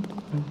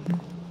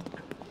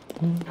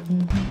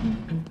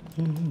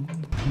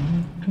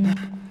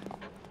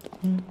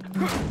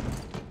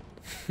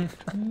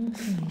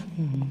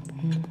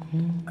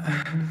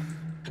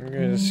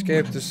gonna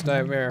escape this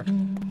nightmare.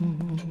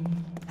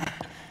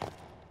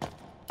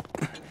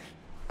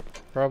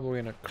 Probably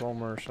in a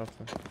coma or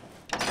something.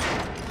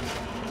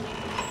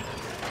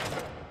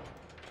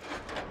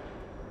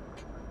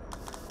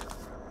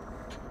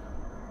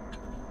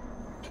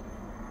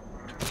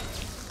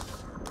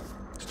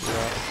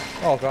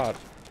 Oh God.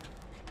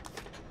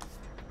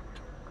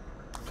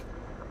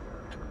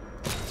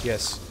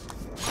 Yes.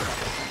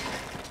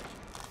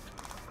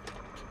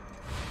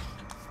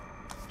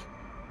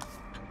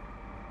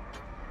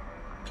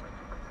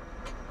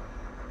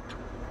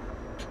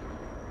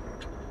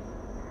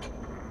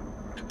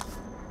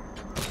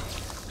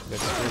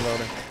 It's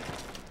reloading.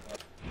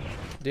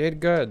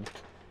 Did good.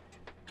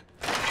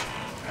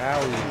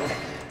 Owie.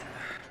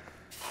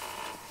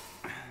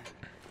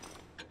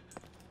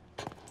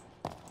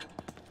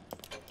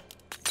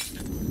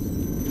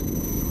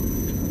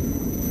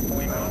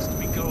 We must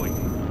be going.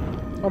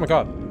 Oh my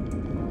God.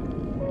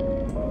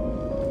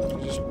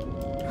 Just...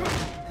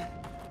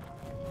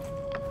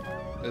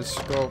 This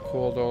skull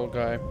cooled old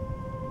guy.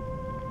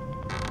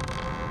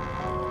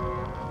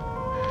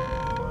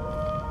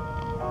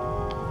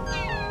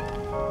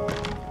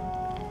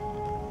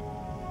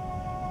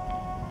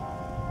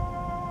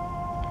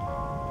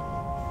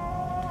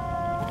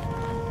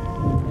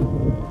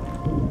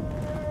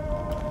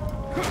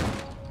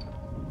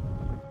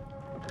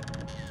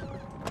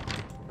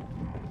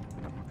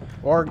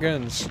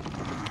 Organs.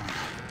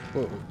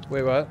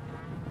 Wait, what?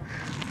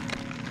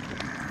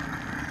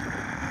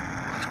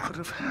 What could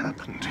have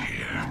happened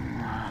here?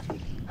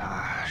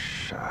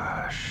 Hush,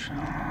 hush.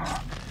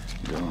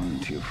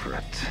 Don't you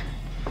fret.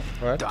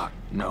 What? Doc,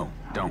 no,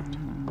 don't.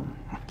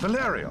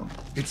 Valerio,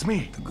 it's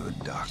me. The good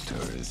doctor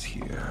is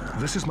here.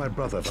 This is my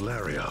brother,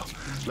 Valerio.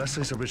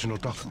 Leslie's original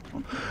doctor.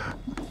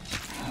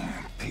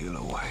 Peel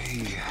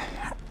away.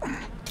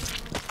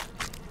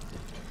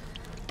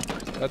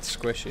 That's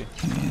squishy.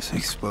 Yes,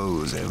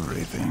 expose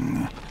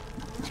everything.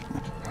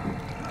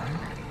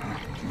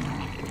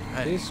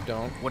 Hey, Please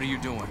don't. what are you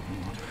doing?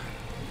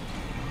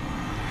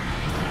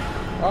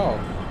 Oh.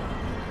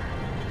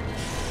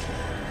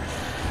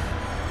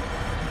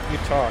 You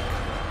talk.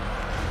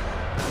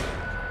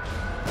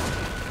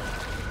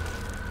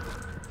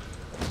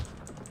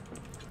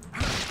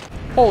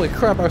 Holy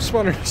crap, I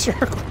spun in a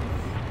circle.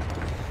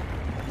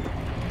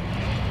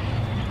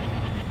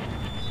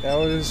 That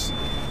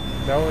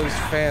was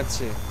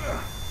fancy.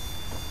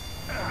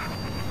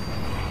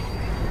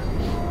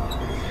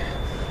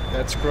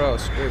 That's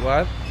gross. Wait,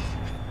 what?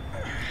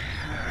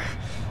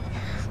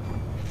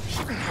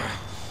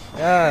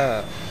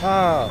 Yeah.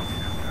 Oh.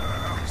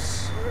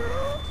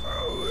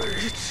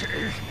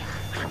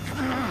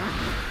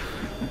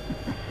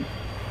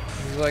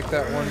 He's like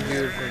that one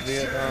dude from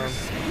Vietnam.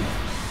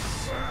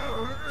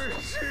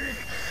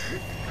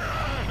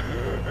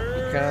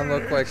 He kind of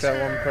looked like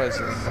that one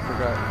president. I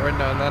forgot. Or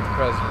no, not the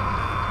president.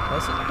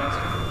 Was it the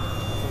president?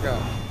 I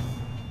forgot.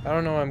 I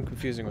don't know what I'm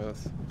confusing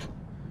with.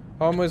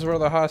 Home is where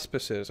the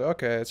hospice is.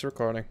 Okay, it's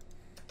recording.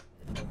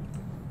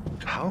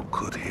 How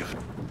could he have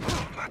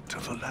done that to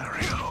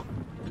Valerio?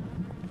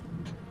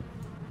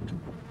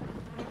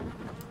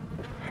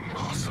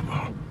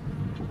 Impossible.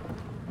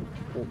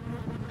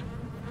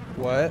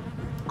 What?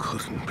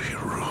 Couldn't be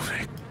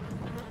Ruvik.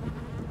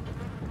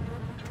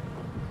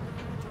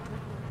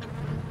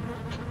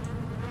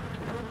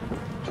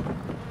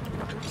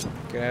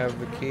 Can I have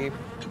the key?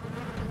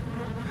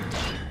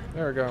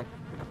 There we go.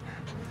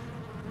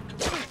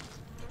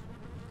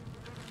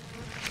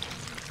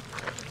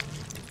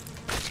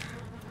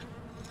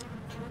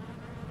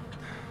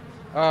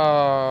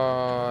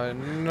 Oh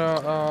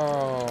no!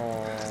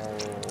 Oh,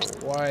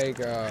 why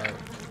God?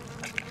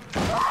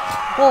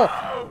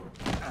 Oh!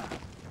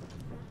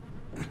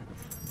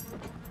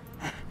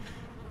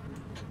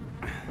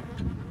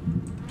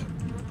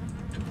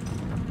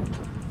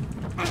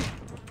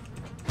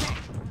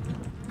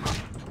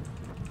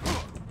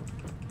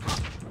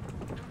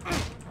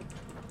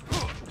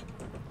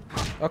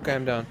 Okay,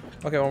 I'm done.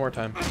 Okay, one more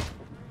time.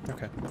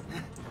 Okay.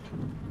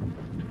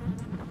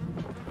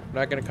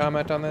 Not gonna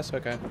comment on this?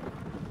 Okay.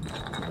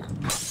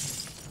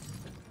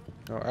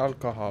 No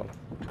alcohol.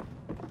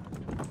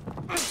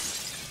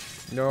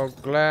 No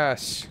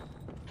glass.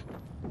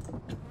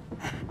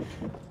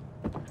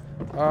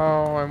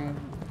 Oh, I'm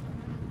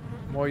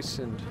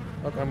moistened.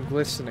 Look, I'm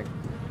glistening.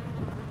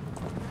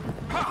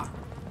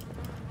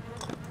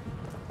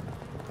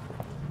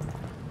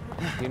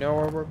 Do you know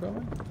where we're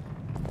going?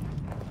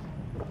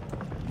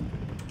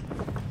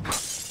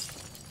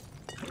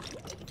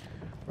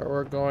 Where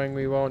we're going,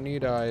 we won't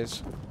need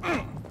eyes.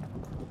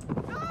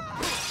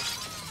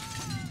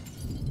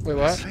 Wait,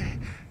 what?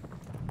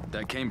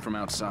 That came from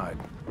outside.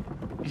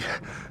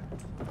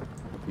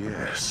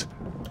 Yes.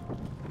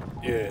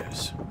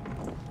 Yes.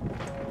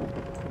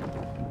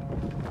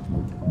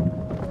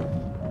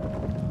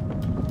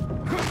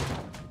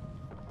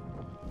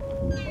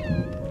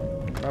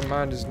 My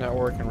mind is not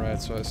working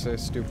right, so I say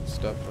stupid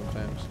stuff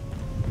sometimes.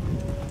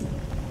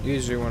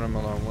 Usually when I'm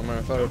alone, when I'm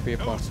with other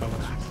people,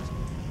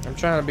 I'm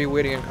trying to be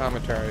witty and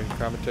commentary.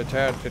 I'm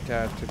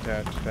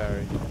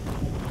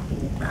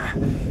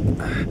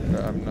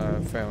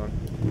not failing.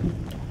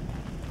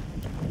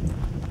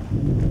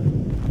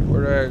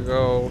 Where did I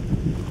go?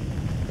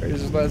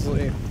 Where's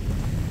Leslie?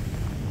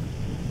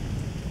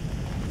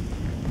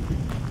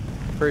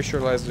 Pretty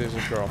sure Leslie's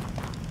a girl.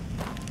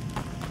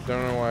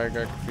 Don't know why I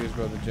got confused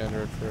about the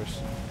gender at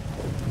first.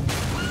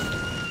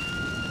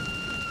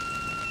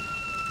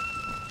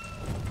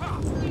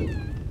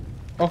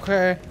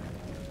 Okay.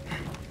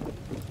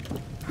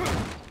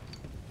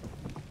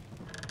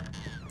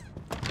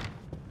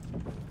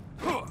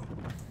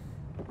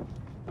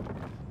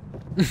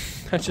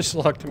 I just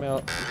locked him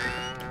out.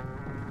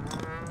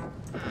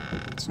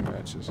 Some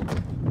matches.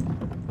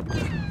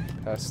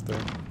 Pass through.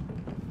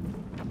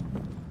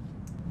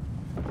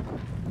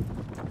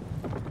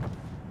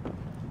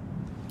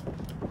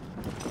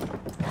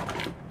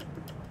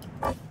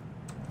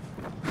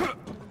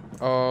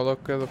 Oh,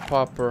 look at the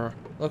popper.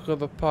 Look at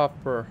the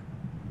popper.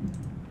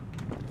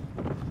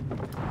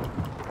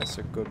 That's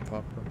a good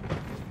popper.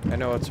 I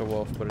know it's a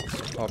wolf, but it's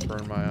a popper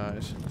in my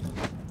eyes.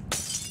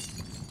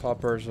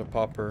 Popper's a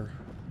popper.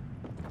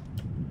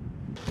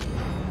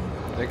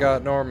 They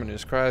got Norman.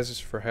 His cries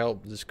for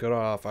help just got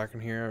off. I can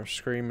hear him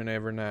screaming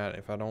every night.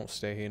 If I don't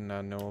stay here,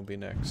 I know I'll be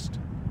next.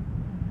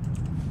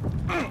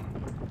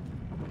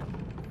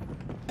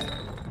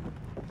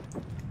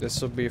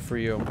 This'll be for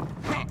you.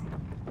 Alright,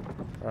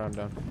 I'm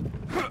done.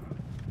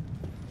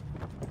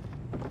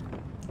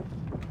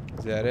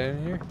 Is that it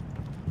in here?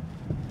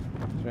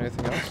 Is there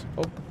anything else?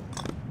 Oh.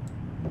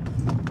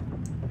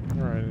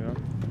 Alright, you know.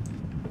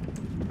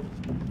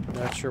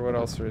 Not sure what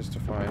else there is to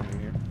find in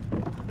here.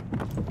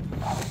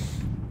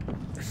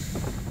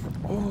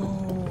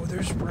 Oh,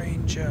 there's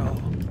brain gel.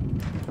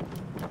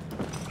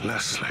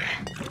 Leslie.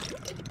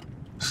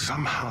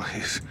 Somehow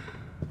he's...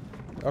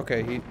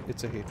 Okay,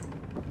 it's a he.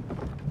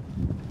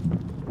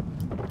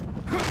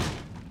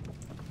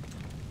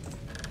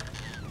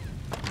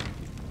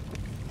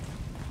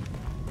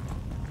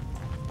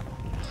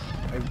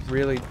 I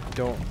really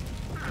don't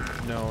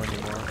know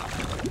anymore.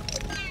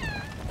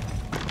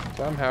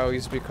 Somehow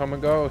he's become a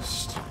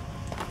ghost.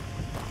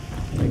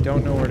 I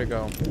don't know where to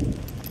go.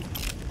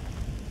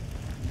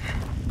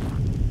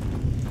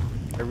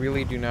 I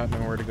really do not know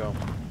where to go.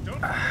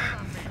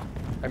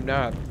 I'm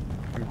not.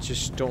 I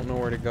just don't know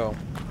where to go.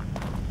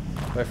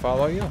 Do I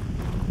follow you?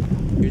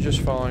 You're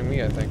just following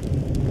me, I think.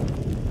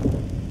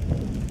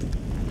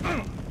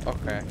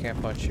 Okay, I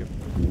can't punch you.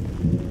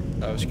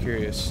 I was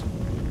curious.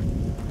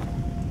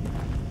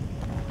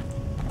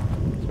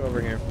 Let's go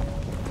over here.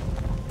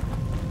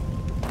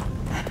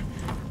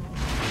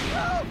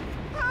 Help!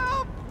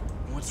 Help!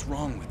 What's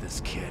wrong with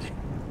this kid?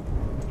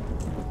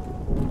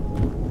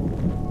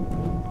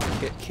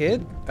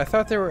 Kid? I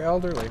thought they were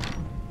elderly.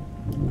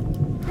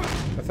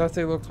 I thought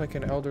they looked like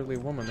an elderly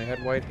woman. They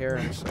had white hair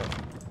and stuff.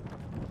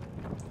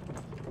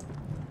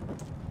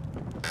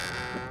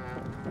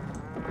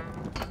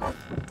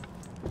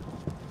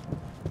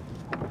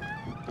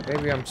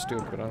 Maybe I'm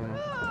stupid, I don't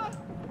know.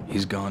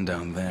 He's gone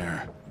down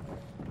there.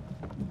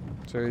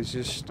 So he's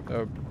just,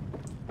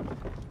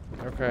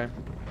 okay.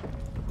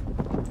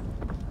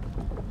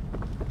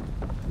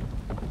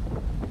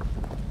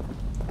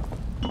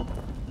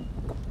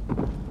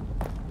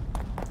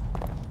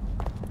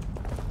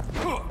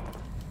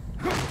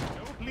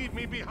 Don't leave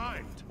me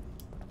behind.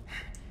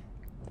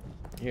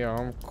 Yeah,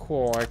 I'm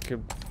cool. I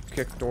could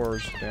kick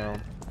doors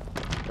down.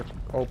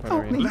 Or open,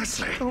 I mean.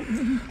 Leslie!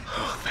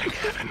 Oh, thank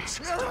heavens.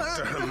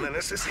 Dr.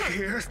 Jimenez is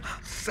here.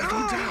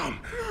 Settle down.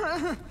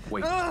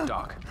 Wait,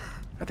 Doc.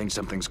 I think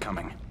something's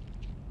coming.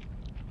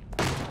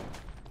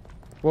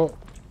 Well,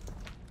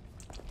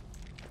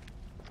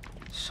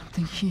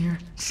 Something here.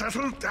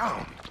 Settle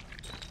down.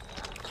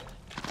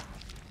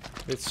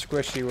 it's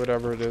squishy,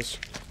 whatever it is.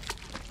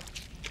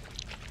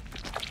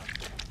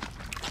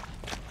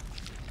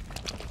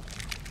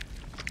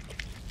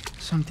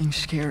 Something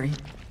scary.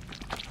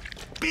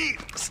 Be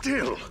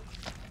still.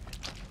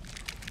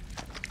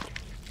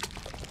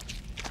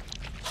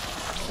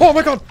 Oh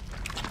my god!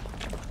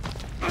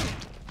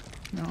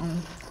 No.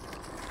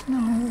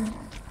 No.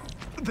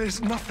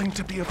 There's nothing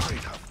to be afraid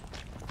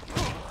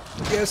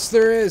of. Yes,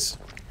 there is.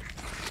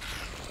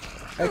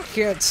 I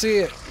can't see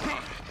it.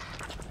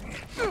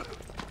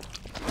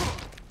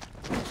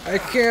 I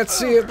can't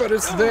see it, but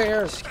it's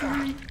there.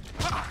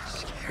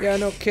 Yeah,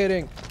 no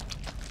kidding.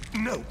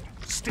 No,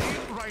 stay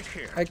right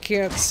here. I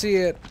can't see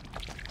it.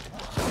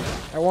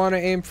 I want to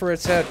aim for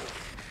its head.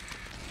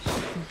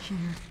 Here.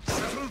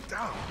 Settle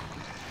down.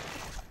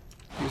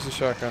 Use the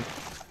shotgun.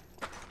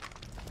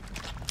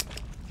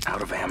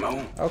 Out of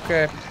ammo?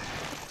 Okay.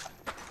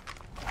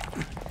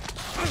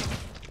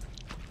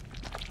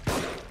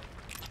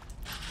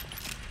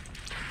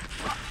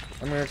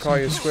 I'm gonna call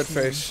you Squid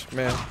Face,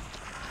 man.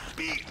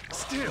 Be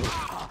still.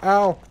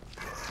 Ow!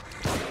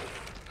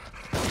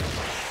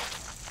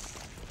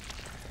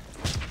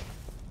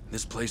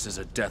 This place is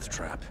a death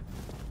trap.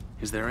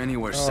 Is there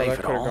anywhere Oh, safe that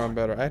at could have all? gone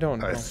better. I don't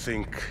know. I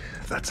think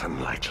that's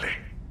unlikely.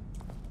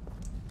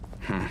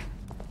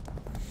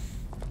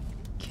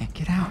 Can't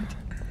get out.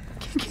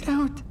 Can't get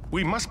out.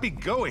 We must be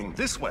going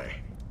this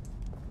way.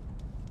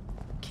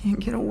 Can't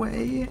get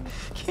away.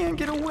 Can't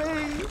get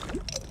away.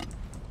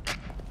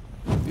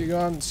 You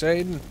gone,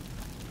 Satan?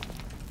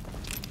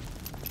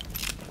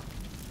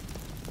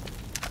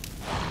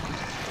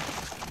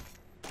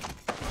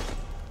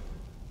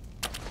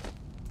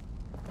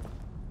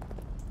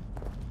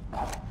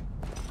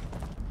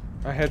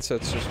 My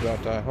headset's just about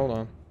to die. Hold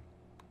on.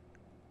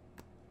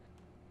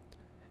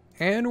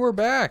 And we're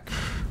back.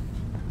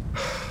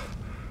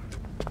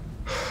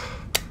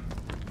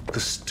 The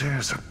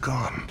stairs are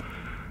gone.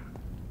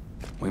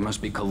 We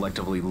must be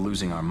collectively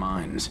losing our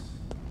minds.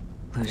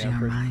 Losing Yeah, our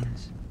pretty-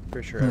 minds.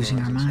 Pretty sure Losing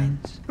our everyone's insane.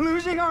 minds.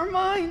 Losing our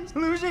minds.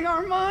 Losing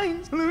our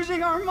minds.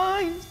 Losing our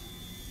minds.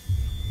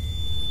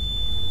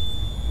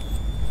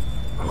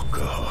 Oh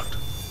God.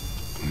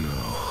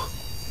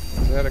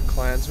 No. Is that a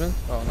Klansman?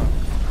 Oh no.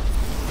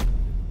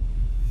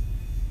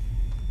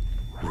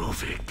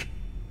 Rovik.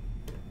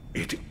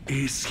 It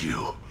is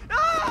you.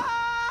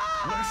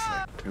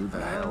 Leslie. Who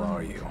the hell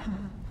are you?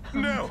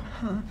 No.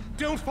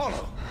 Don't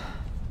follow.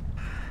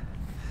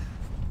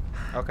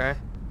 Okay.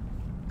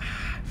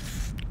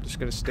 Just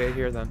gonna stay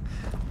here then.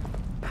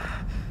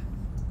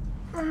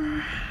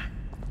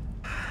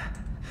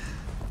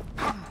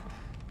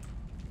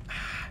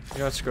 You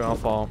know what, screw it, I'll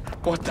follow.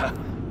 What the?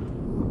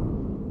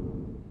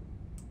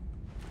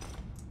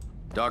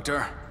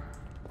 Doctor?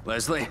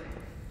 Leslie?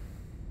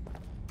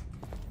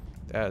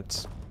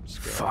 That's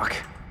scary. Fuck.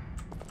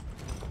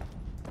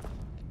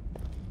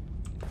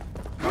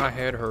 My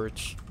head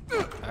hurts.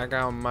 I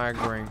got a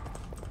migraine.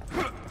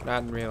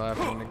 Not in real life,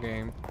 in the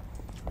game.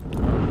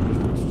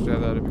 Yeah,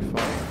 that'd be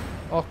fun.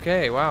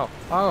 Okay, wow.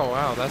 Oh,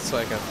 wow, that's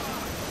like a...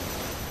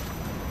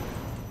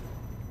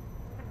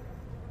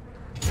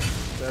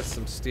 That's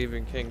some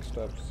Stephen King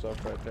stuff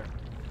right there.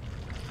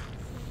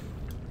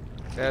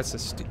 That's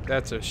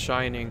a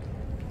Shining.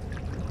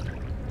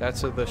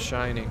 That's The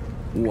Shining.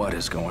 What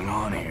is going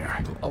on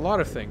here? A lot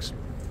of things.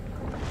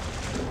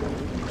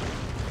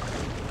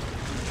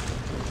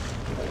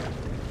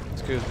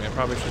 Excuse me, I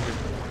probably shouldn't be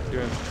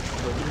doing...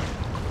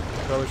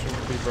 Probably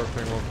shouldn't be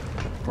burping while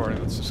recording.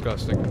 That's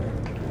disgusting.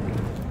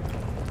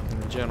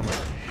 Gentlemen.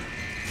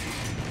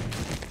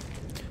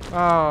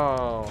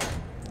 Oh.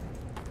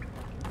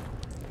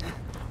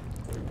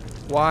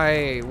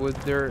 Why would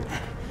there...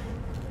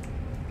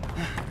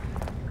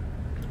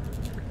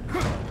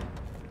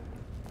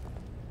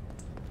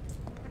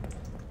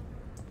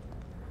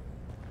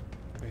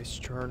 Let's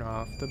turn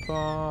off the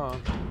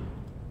bomb.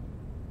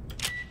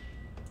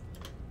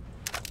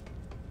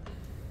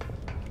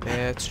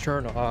 Let's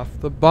turn off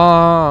the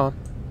bomb.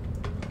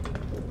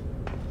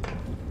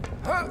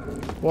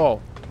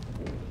 Whoa.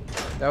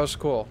 That was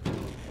cool.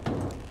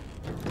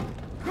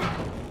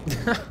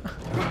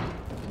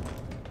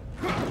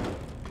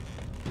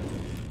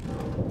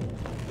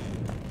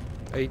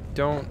 I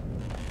don't...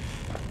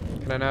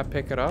 Can I not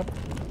pick it up?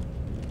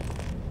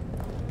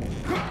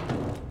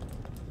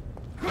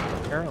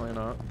 Apparently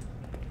not.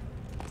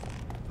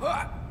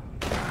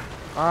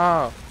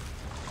 Ah!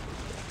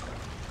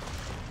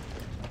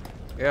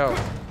 Yo.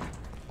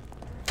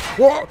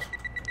 What?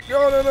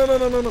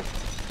 No.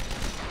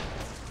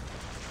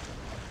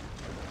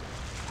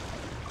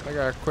 I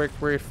got quick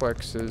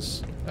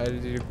reflexes. I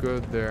did do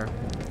good there.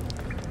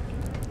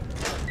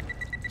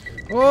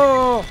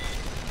 Oh!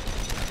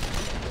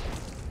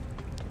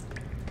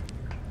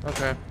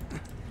 Okay.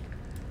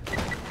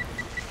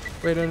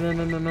 Wait,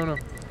 no.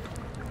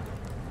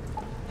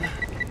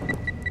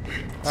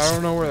 I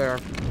don't know where they are.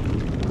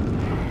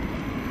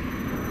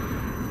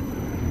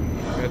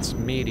 It's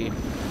meaty.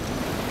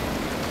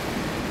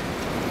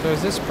 So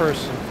is this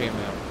person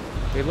female?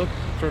 They look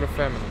sort of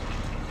feminine.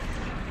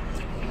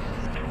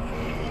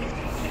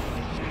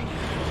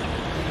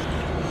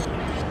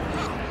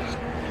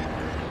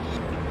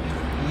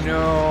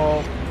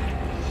 No.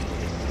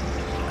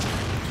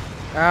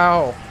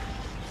 Ow.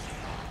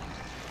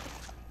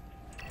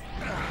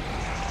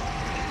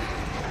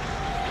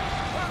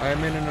 I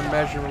am in an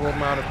immeasurable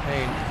amount of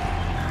pain.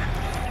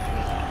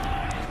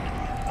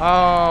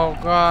 Oh,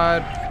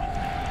 God.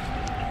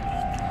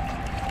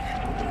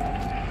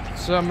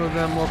 Some of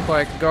them look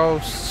like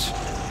ghosts.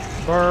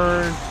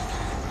 Burn.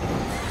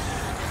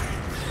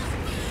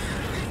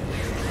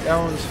 That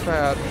one's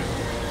fat.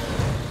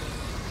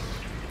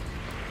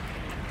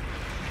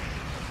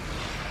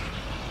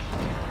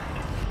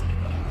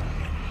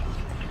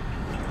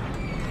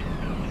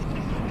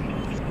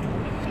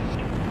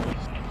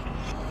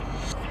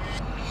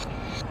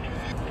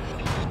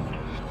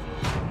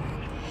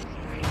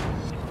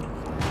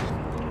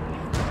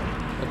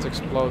 Let's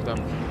explode them.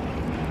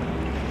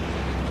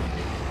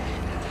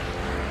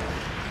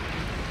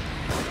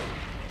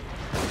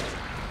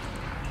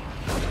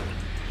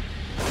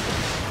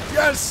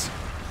 Yes!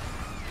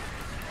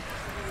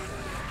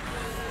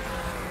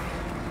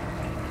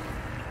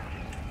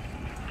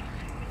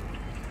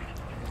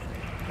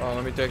 Oh,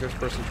 let me take this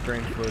person's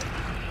brain food.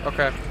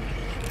 Okay.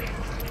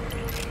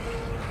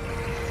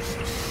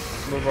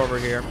 Move over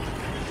here.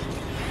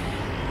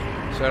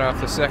 Set off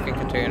the second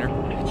container.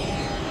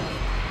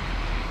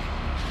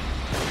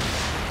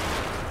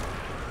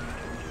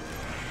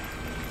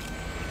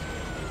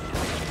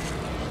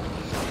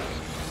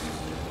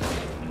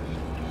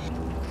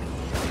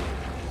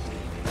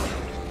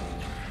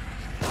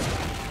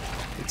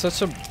 It's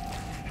such a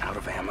Out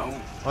of ammo?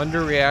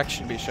 underreaction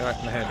to be shot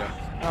in the head.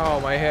 Oh,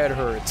 my head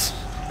hurts.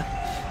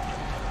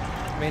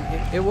 I mean,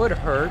 it would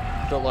hurt,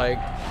 but like,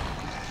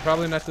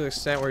 probably not to the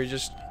extent where you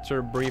just sort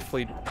of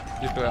briefly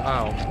just go,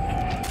 ow.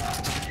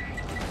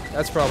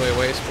 That's probably a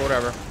waste, but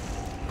whatever.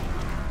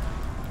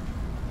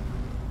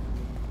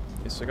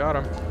 Yes, I got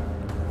him.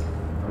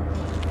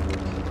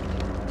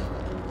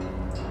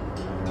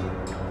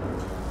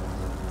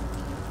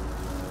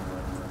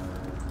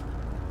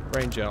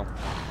 Brain gel.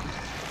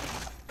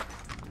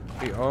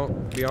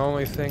 The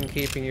only thing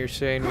keeping you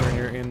sane when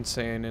you're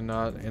insane and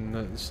not in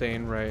the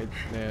sane right.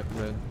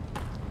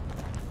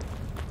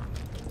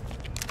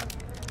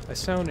 I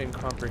sound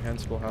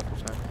incomprehensible half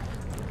the time.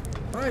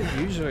 I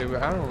usually,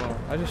 but I don't know.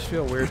 I just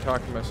feel weird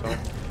talking to myself.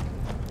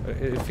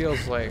 It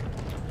feels like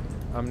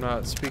I'm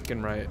not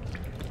speaking right.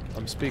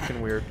 I'm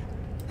speaking weird.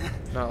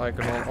 Not like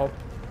a normal.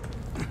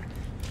 Oh.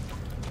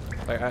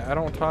 Like I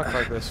don't talk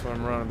like this when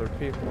I'm around other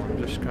people. I'm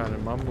just kind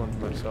of mumbling to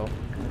myself.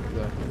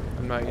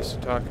 I'm not used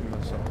to talking to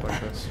myself like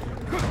this.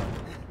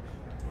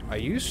 I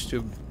used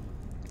to,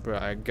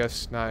 but I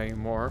guess not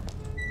anymore.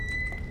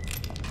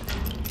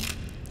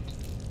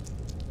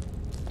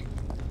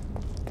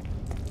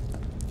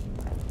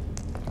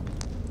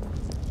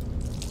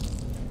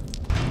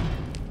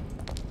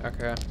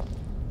 Okay.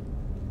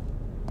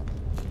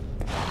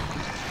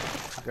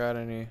 Got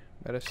any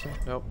medicine?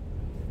 Nope.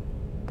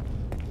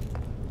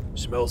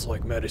 Smells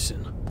like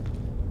medicine.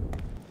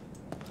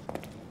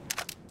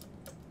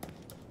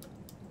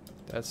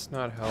 That's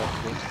not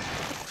healthy.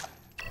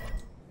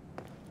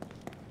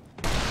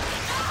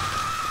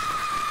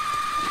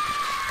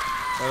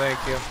 Oh, thank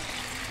you.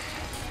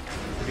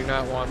 I do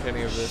not want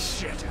any of this.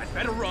 Shit, I'd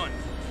better run.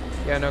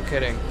 Yeah, no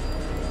kidding.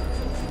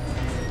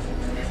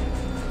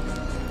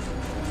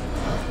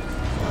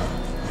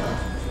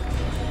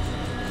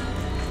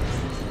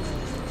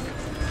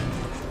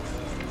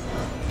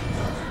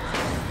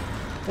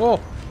 Whoa!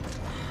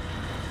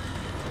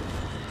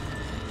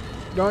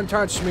 Don't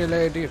touch me,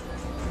 lady.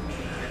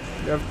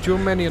 You have too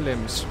many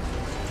limbs.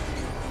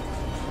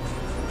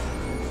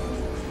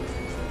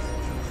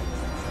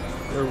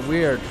 You're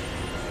weird.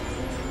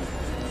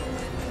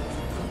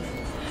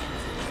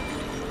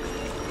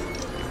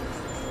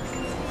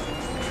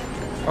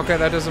 Okay,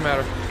 that doesn't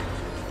matter.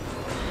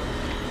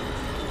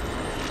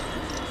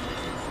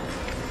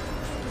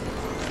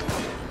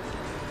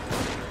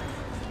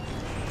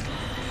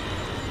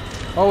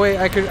 Oh wait,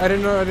 I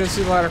didn't know, I didn't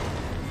see the ladder.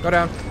 Go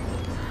down.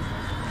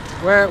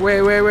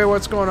 Wait,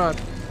 what's going on?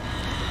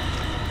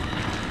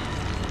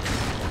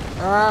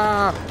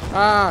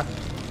 Ah!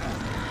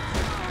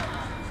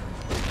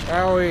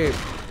 Owie.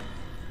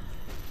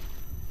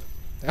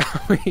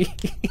 Owie.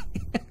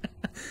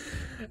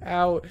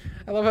 Ow.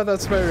 I love how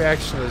that's my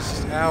reaction is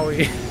just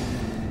owie.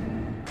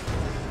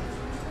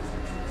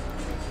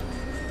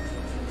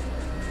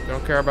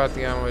 Don't care about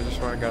the ammo, I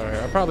just want to get out of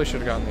here. I probably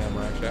should have gotten the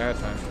ammo actually, I had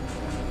time.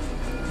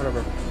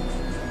 Whatever.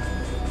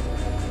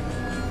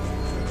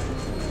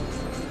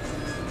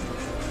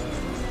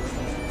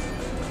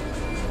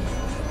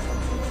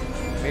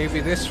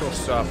 Maybe this will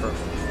stop her.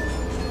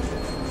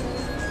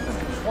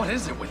 What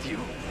is it with you?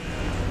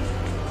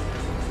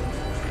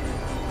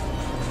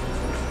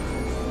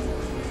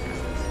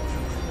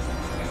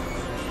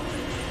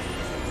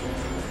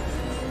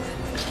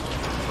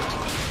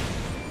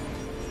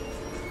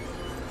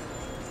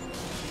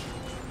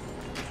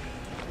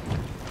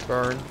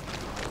 Burn.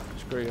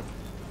 Screw you.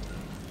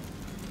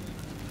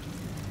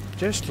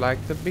 Just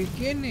like the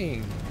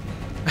beginning.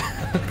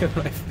 Look at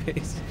my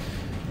face.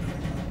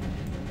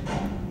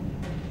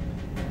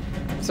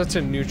 Such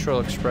a neutral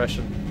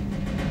expression.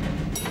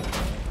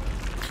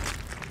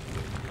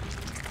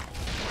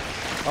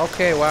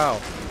 Okay, wow.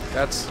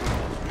 That's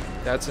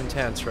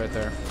intense right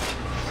there.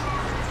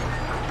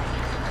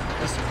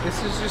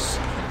 This is just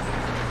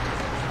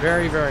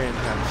very, very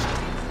intense.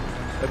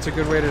 That's a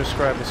good way to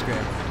describe this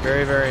game.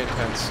 Very, very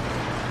intense.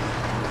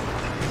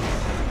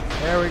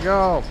 There we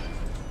go.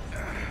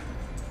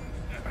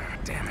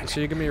 Damn it.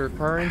 So you give me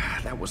recurring?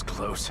 That was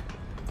close.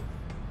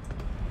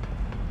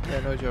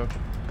 Yeah, no joke.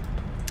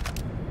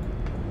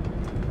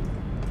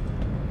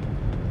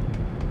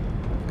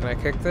 Can I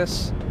kick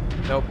this?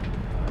 Nope.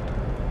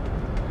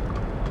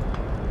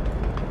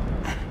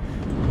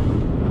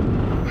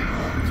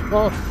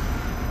 Oh!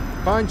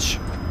 Punch!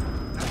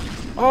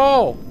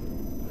 Oh!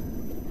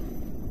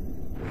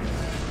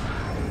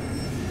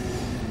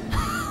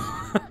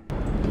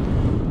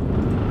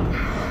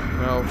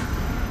 No.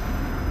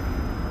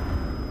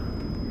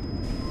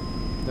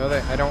 No,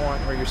 I don't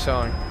want what you're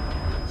selling.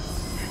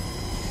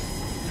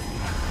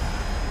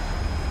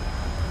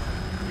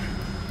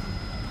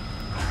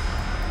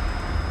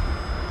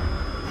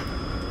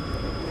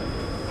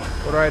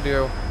 What do I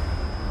do?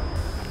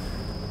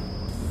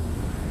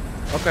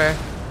 Okay.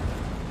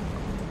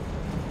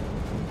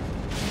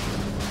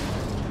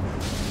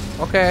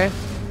 Okay.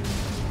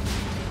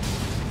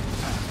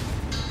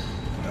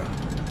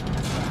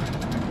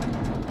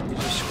 You're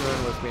just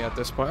screwing with me at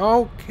this point.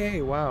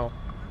 Okay, wow.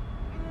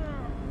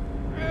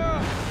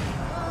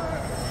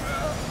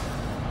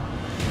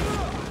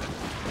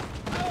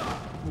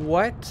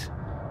 What?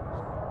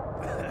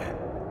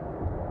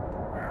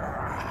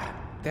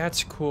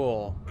 That's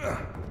cool.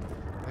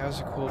 That was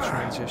a cool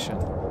transition.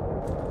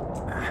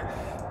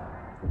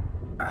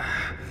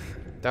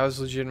 That was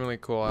legitimately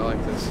cool. I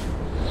like this.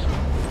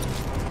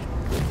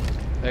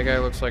 That guy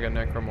looks like a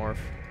necromorph.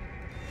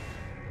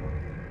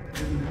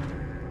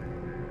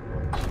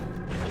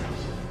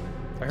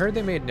 I heard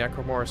they made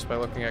necromorphs by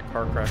looking at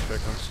car crash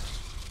victims.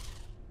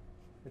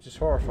 Which is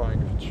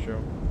horrifying if it's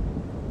true.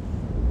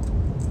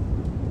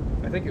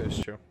 I think it was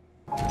true.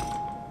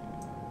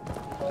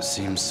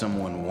 Seems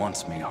someone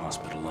wants me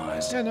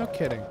hospitalized. Yeah, no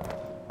kidding.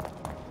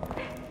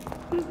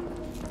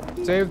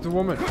 Save the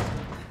woman.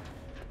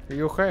 Are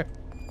you okay?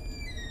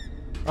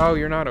 Oh,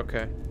 you're not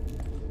okay.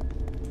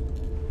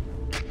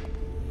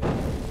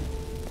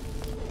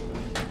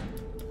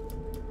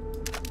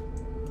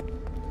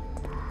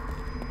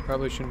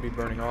 Probably shouldn't be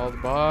burning all the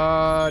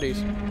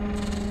bodies.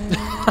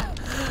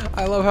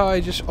 I love how I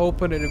just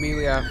open it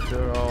immediately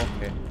after. Oh,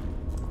 okay.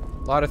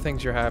 A lot of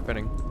things are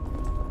happening.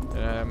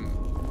 And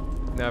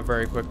I'm not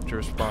very quick to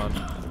respond.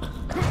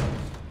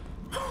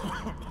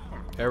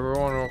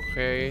 Everyone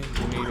okay?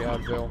 You need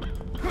Advil.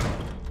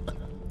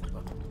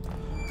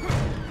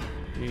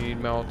 You need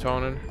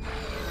melatonin.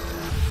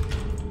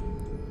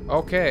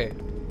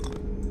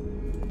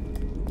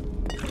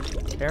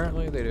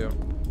 Apparently they do.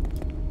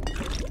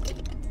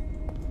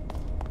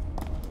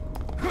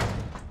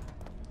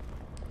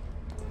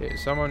 Okay,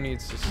 someone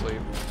needs to sleep.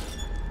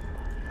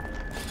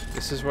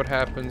 This is what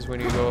happens when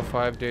you go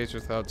 5 days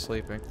without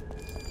sleeping.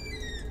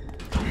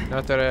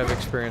 Not that I have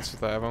experience with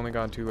that. I've only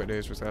gone 2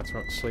 days without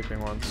sleeping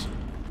once.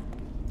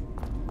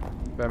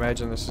 But I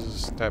imagine this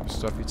is the type of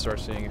stuff you'd start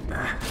seeing if you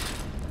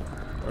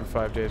went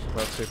 5 days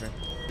without sleeping.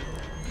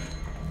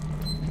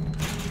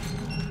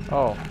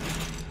 Oh.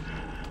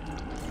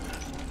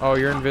 Oh,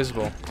 you're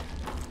invisible.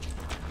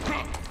 Do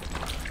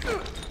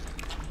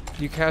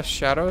you cast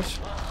shadows?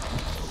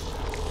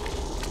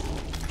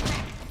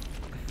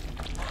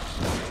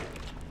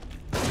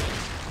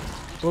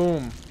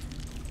 Boom.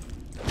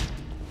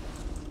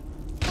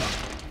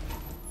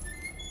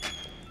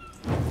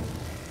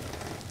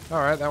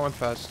 Alright, that went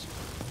fast.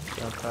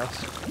 That went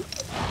fast.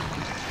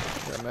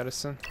 Got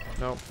medicine?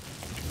 Nope.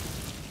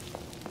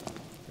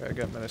 Gotta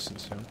get medicine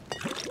soon.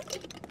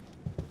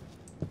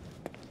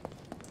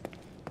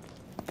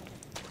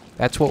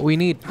 That's what we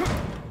need.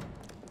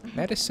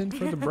 Medicine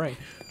for the brain.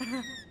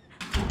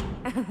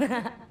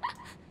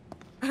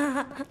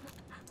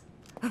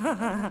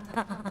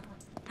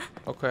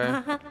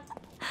 Okay.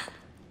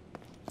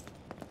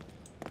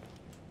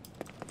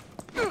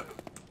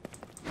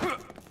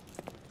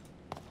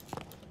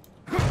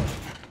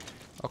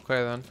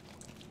 Okay then.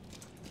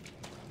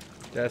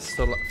 That's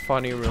the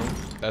funny room.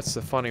 That's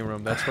the funny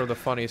room. That's where the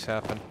funnies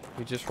happen.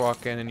 You just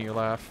walk in and you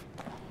laugh.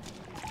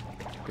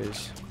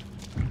 Because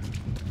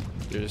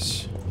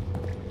there's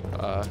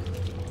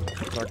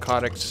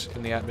narcotics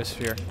in the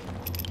atmosphere.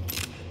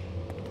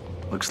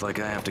 Looks like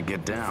I have to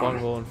get down.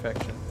 Fungal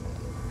infection.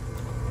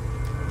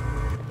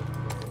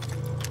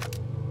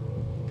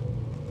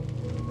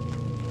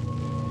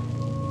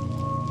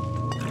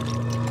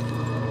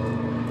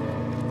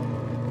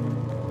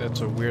 That's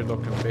a weird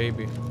looking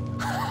baby.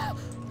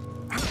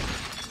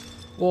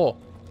 Whoa.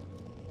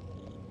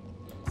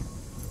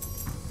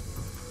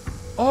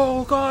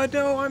 Oh god,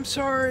 no, I'm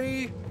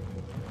sorry.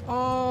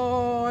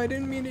 Oh, I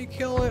didn't mean to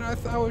kill it. I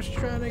was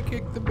trying to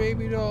kick the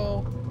baby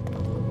doll.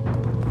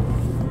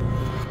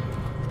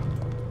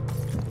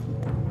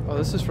 Oh,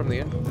 this is from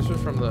the end. This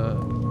was from the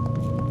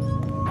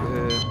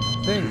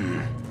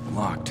thing.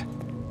 Locked.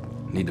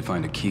 Need to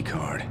find a key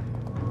card.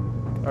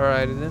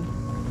 Alright then.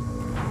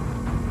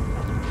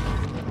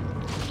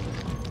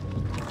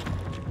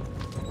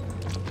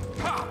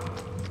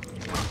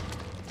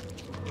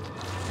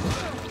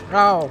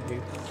 Oh.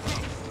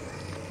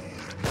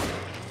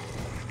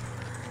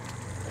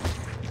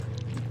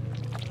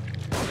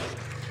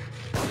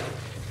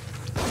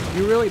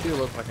 You really do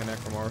look like a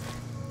necromorph.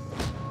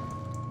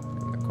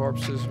 And the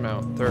corpses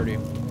mount 30.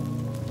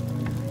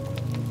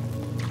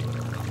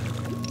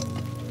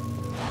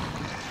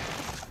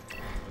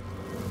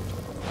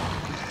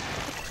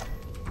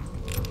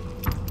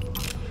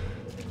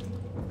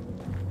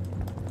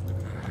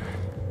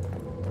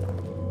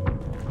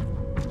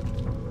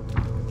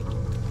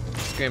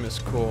 This game is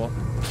cool.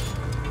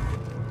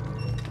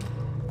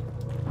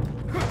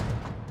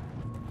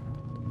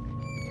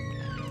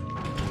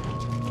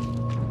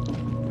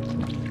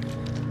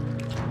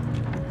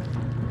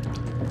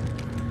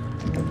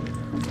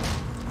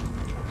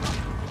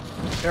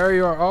 There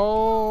you are.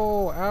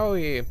 Oh,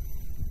 owie.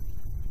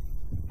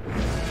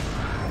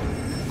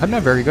 I'm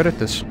not very good at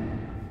this.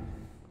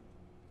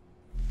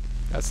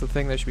 That's the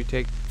thing that should be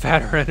taken.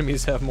 Fatter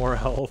enemies have more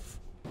health.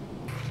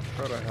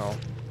 Go to hell.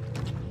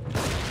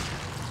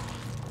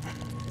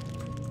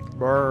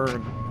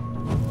 Burn.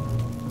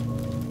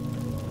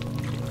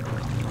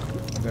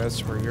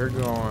 That's where you're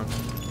going.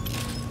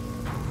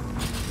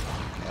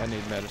 I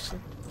need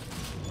medicine.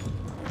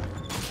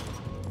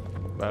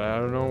 But I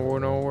don't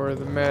know where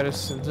the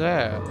medicine's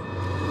at.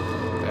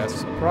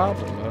 That's the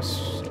problem. That's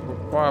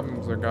what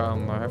problems I got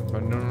in life, but I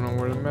don't know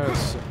where the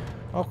medicine.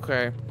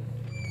 Okay.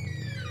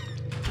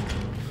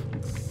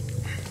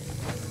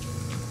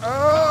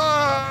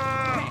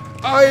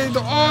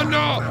 Oh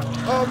no!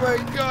 Oh my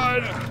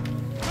god!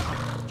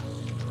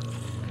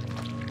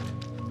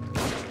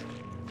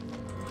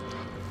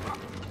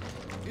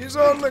 He's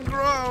on the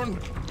ground!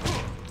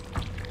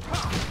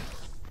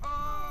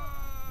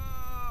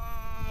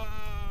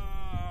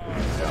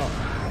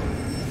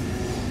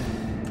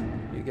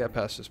 You get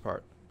past this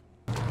part.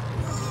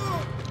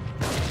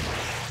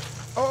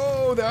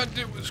 Oh, that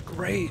dude was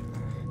great.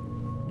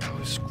 That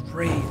was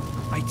great.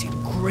 I did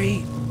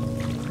great.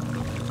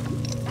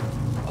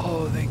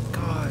 Oh, thank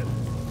God.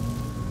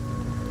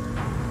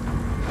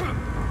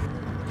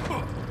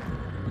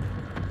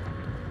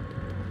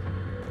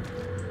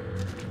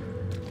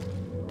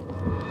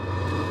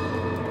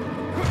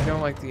 I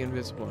don't like the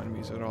invisible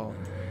enemies at all.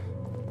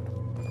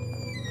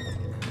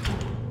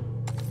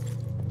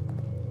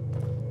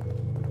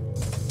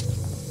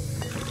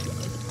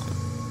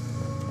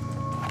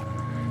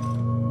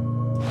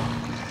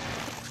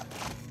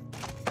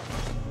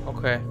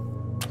 Okay,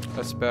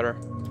 that's better.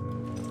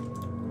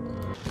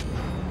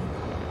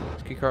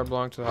 This keycard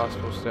belonged to the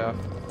hospital staff.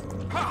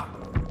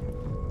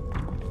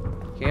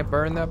 Can't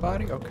burn that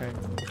body? Okay.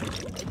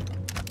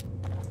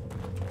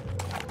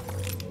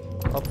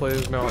 Hopefully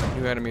there's no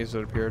new enemies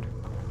that appeared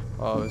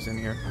while I was in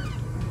here.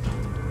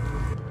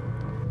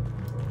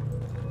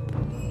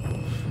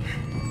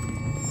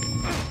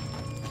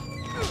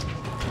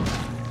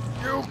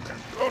 You can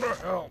go to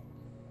hell.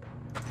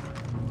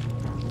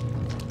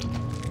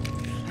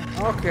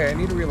 Okay, I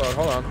need to reload.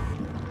 Hold on.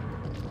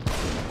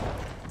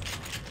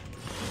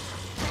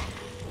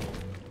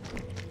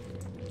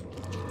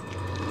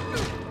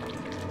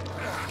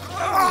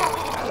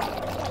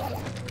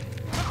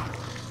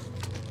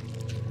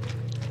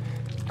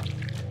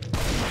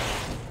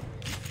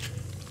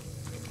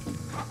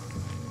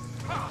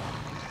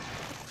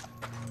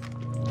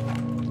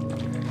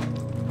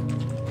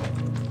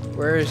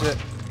 Where is it?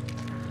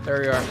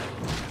 There you are.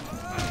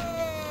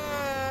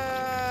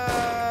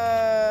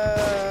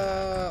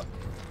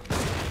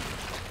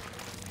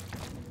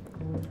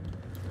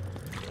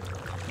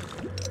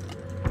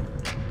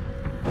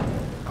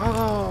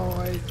 Oh,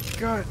 I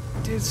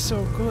did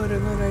so good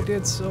and then I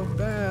did so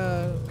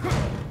bad.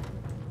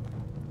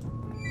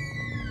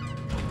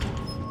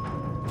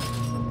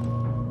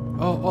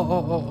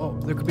 Oh,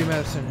 there could be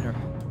medicine in here.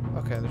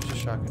 Okay, there's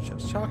just shotgun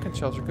shells. Shotgun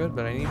shells are good,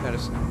 but I need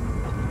medicine.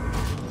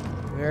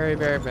 Very,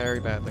 very, very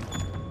badly.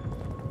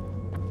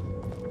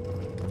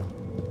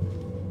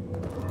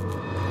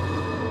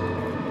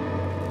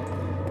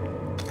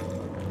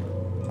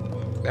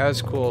 That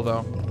was cool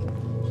though.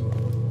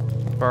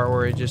 The part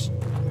where you just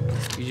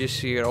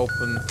see it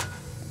open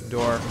the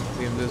door,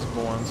 the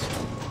invisible ones.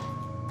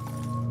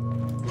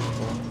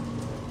 Cool.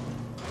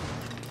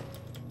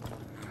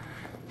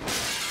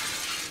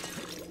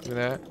 Give me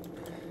that.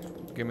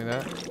 Give me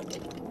that.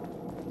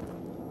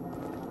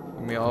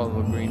 Give me all of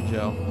the green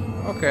gel.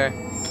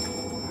 Okay.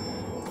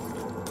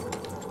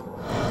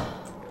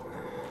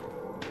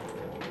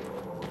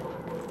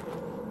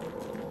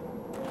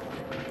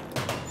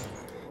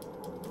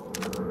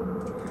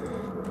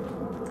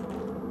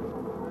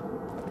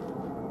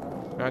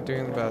 Not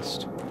doing the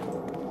best.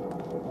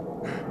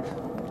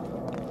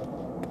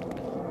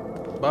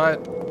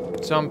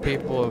 But some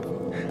people have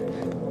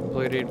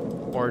completed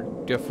more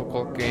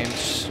difficult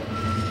games.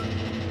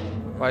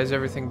 Why is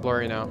everything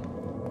blurry now?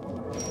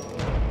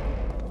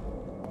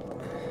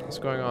 What's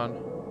going on?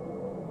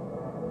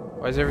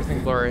 Why is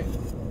everything blurry?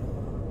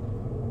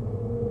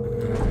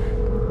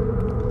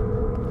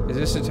 Is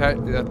this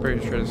I'm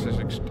pretty sure this is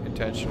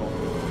intentional.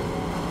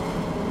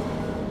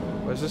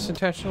 Was this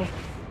intentional?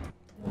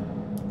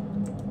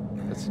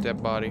 That's a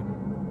dead body.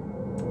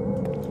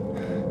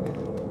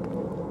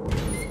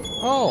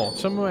 Oh,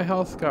 some of my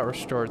health got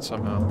restored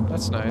somehow.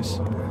 That's nice.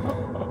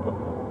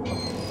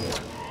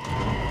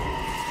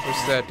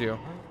 What's that do?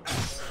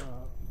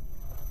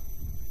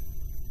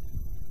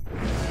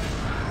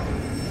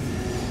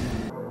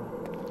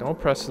 Don't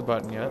press the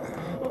button yet.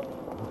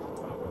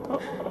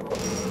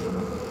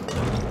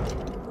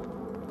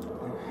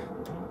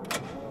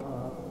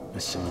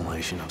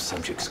 Assimilation of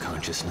subject's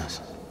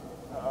consciousness.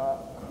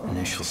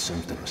 Initial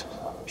symptoms.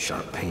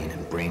 Sharp pain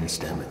and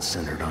brainstem at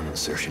centered on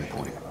insertion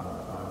point.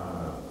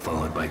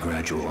 Followed by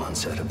gradual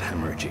onset of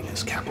hemorrhaging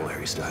as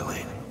capillaries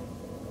dilate.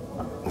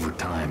 Over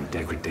time,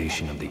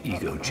 degradation of the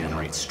ego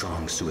generates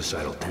strong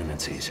suicidal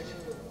tendencies.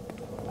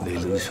 They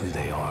lose who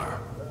they are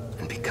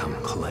and become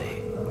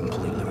clay,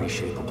 completely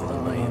reshapeable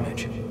in my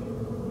image.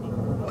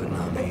 But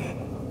not me.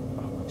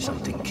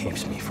 Something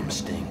keeps me from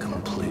staying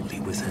completely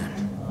within.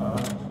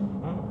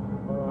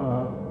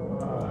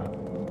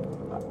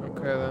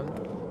 Okay then.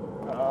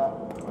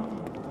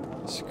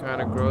 It's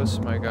kind of gross,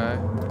 my guy.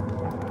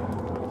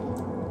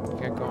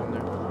 Can't go in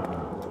there.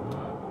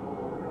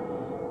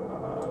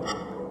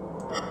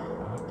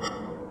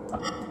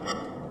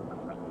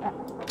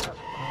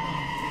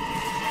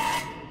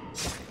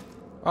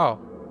 Oh.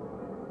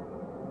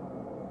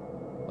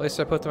 At least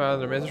I put them out of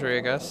their misery,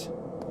 I guess.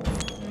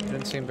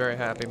 Didn't seem very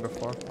happy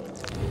before.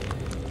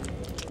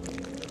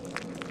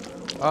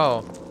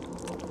 Oh.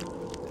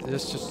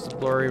 This is just a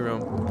blurry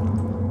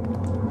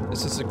room.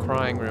 This is a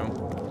crying room.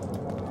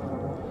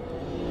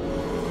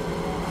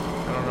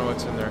 I don't know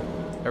what's in there.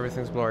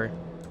 Everything's blurry.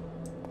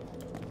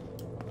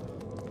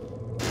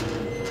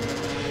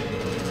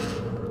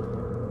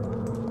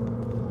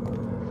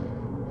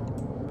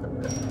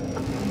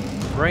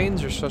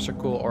 Brains are such a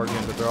cool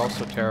organ, but they're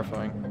also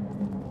terrifying.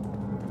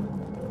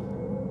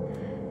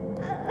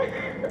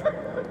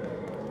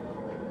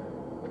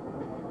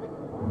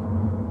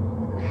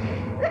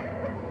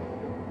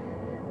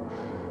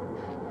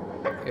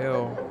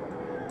 Ew.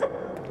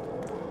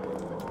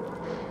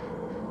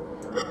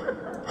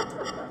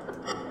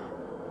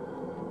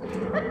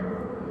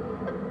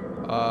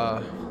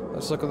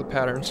 Let's look at the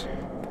patterns.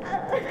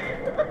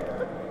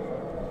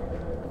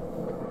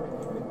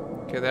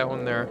 Okay, that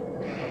one there.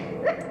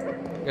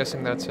 I'm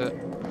guessing that's it.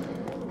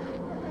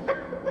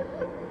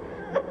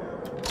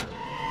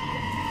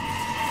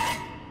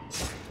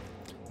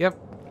 Yep.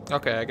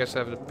 Okay, I guess I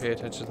have to pay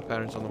attention to the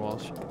patterns on the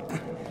walls.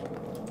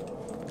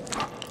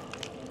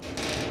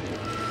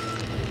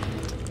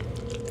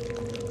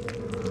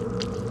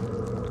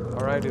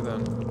 Alrighty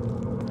then.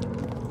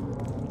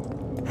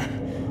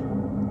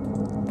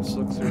 Let's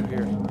look through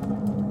here.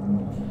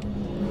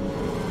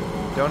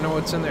 don't know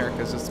what's in there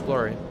because it's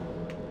blurry.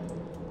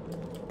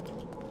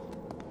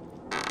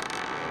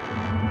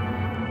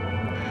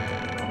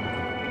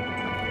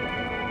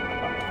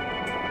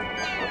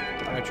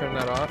 Can I turn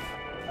that off?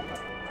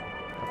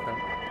 Okay.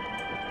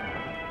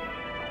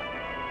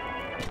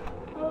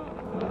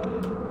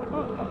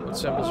 What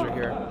symbols are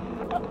here?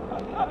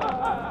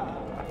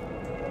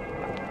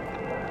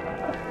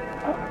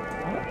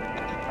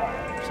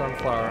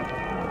 Sunflower.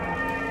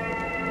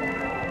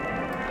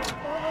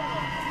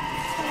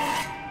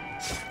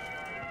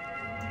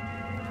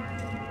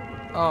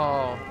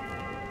 Oh,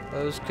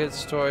 those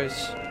kids'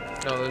 toys.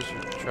 No, those are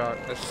chalk.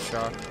 That's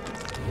chalk.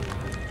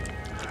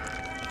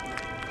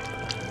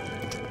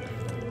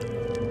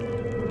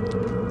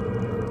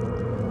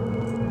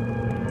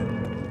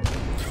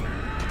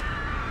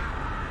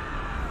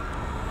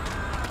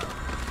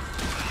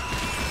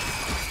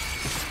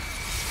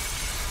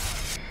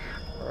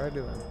 Alrighty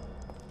then.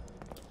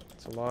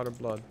 It's a lot of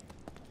blood.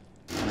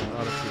 A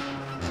lot of people.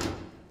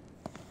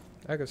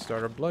 I could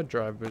start a blood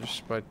drive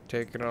just by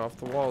taking it off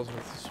the walls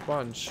with a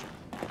sponge.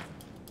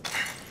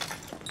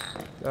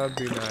 That'd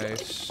be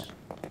nice.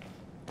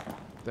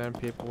 Then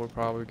people would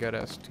probably get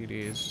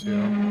STDs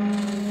too.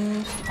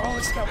 Oh,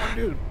 it's that one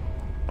dude.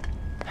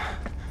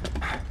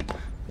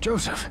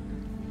 Joseph.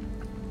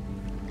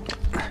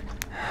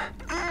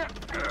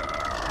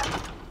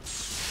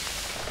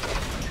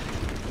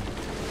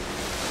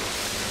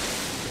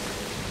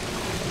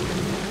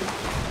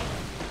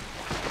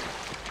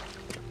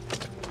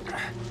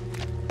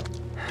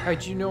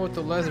 How'd you know what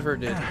the leather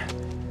did?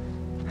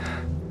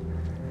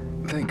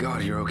 Thank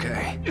God you're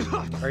okay.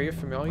 Are you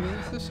familiar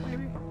with this,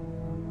 maybe?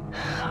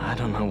 I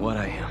don't know what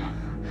I am.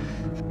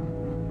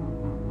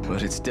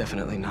 But it's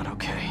definitely not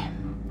okay.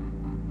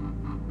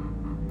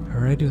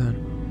 Alrighty then.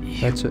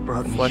 That's it.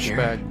 brought me Flesh here.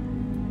 bag.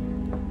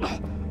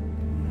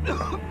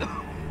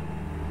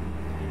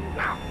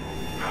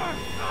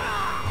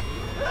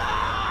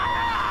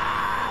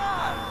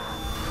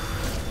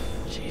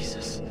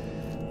 Jesus.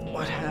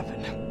 What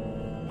happened?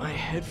 My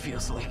head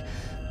feels like...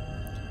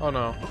 Oh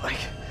no. Like...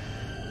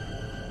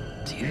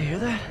 Do you hear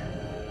that?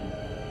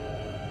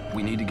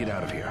 We need to get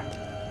out of here.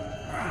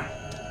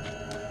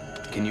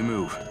 Can you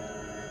move?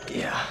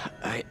 Yeah,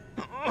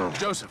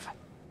 Joseph.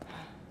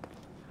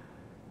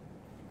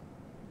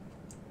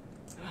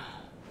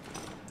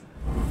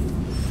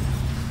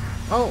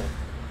 Oh!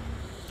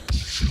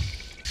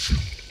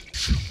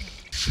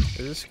 Is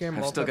this game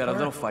I've still got a multiplayer?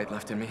 little fight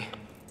left in me.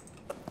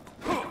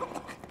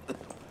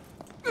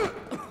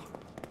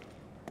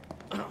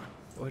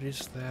 What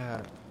is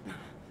that?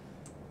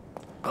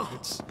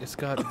 It's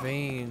got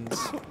veins.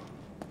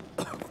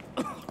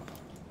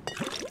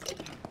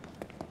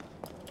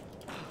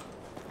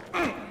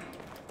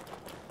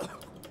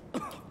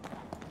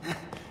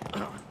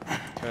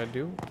 Can I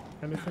do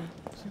anything?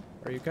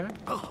 Are you okay?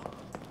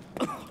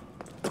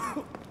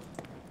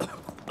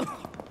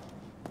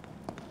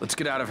 Let's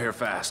get out of here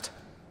fast.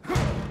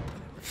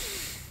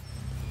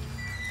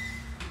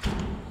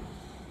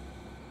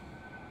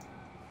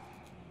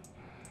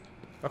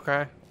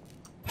 Okay.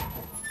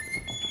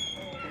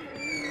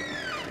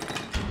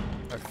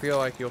 I feel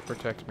like you'll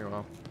protect me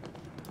well.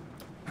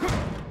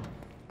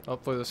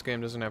 Hopefully this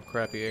game doesn't have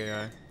crappy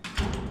AI.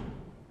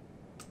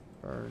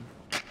 Burn.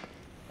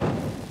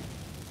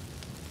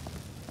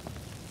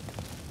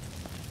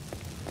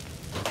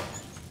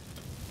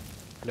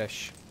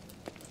 Flesh.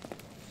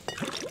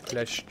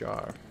 Flesh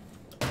jar.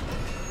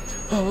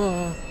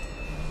 Oh.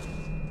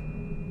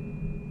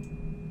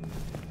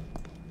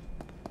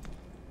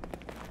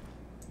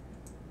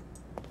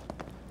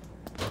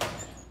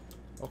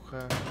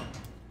 Okay.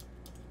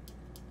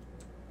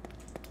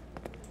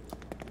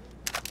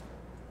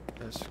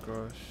 That's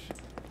gross.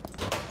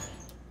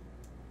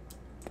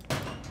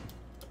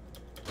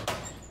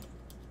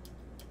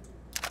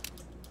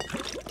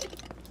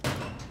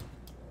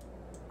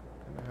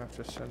 I have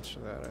to censor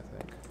that, I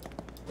think.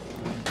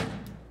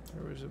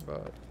 There was a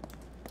bug.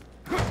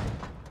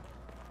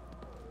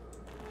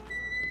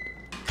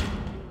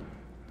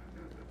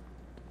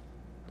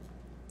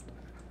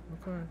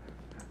 Okay.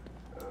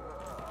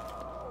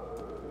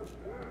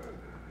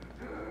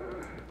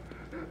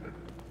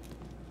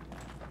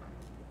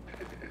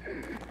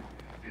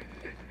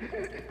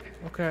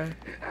 Okay.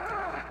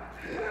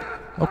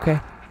 Okay.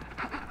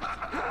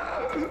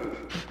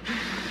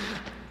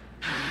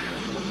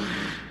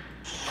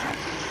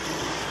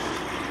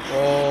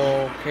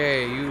 Okay,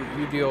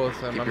 you deal with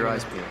them. Keep your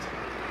eyes peeled.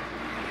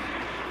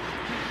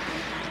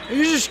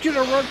 You're just gonna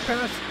run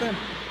past them.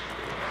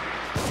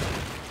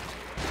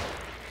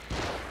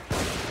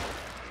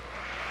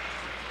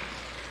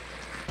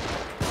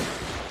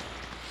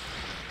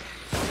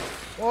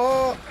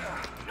 Oh!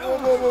 You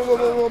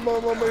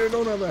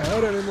don't have a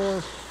head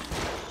anymore.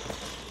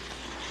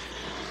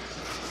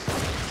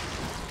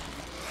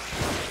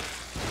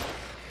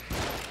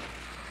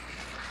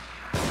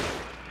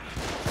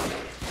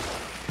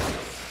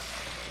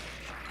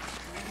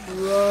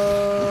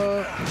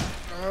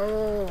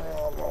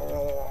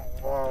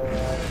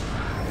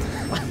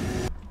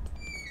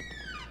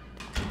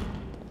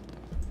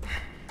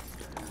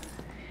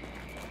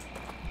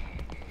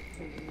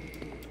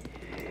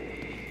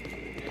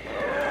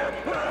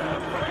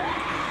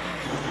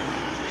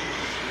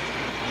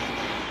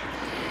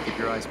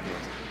 eyes peeled.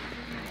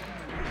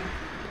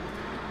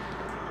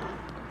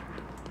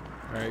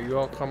 Alright, you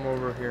all come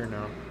over here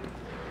now.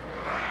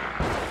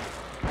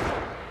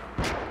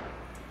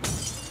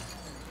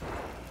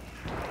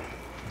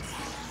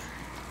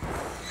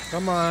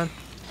 Come on.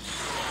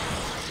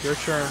 Your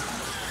turn.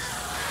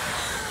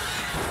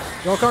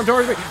 Don't come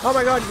towards me! Oh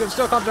my god, you can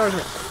still come towards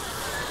me!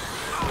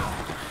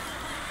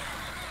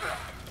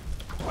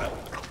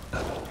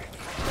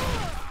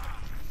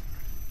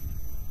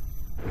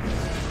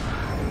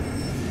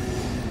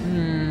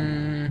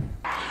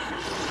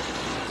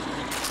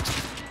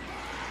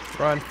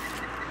 Run.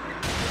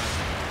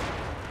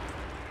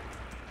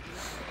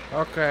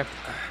 Okay.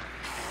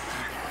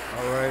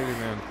 Alrighty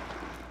then.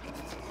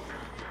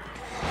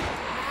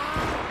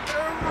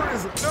 Where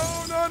is it?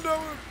 No.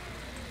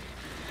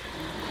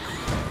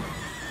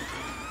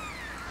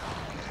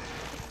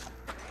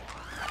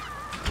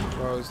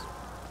 Closed.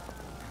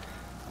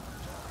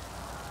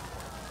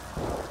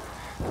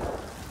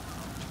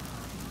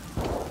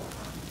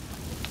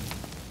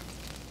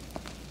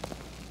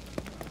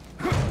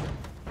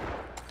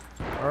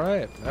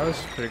 Alright, that was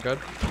pretty good.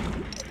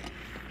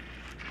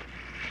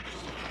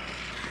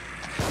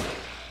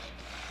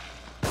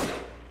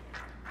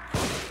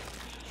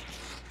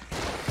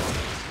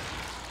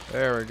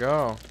 There we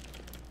go.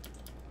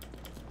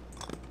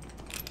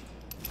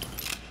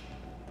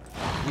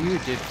 You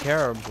did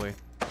terribly.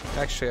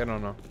 Actually, I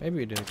don't know. Maybe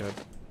you did good.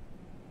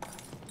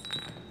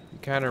 You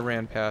kind of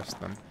ran past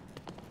them.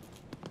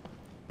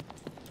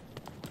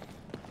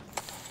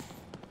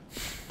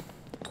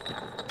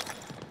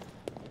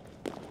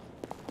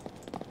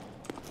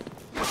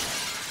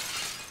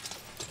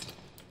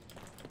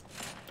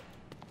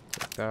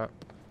 Like that.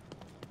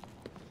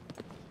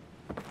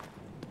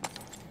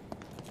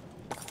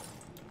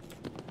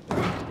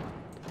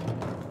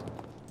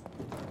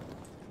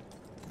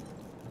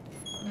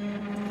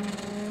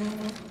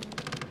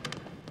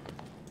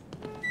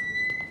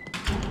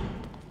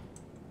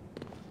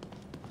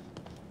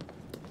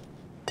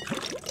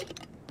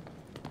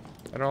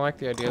 I don't like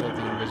the idea that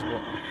the invisible...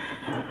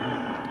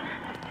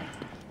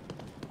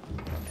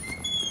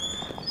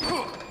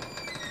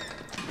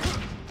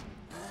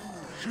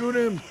 Shoot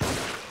him!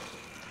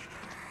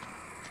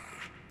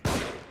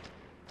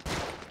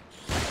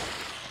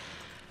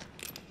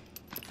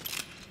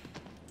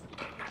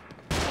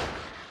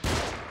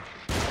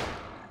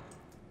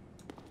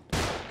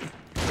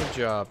 Good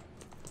job.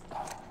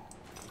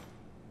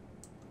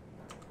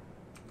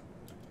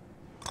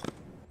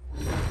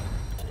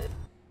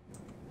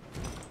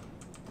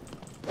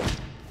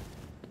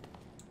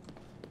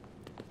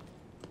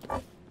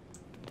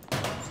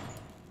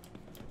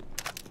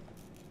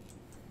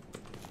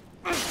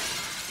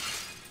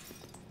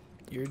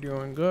 You're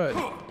doing good.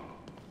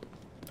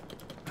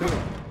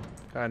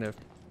 Kind of.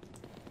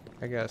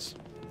 I guess.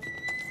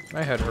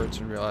 My head hurts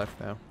in real life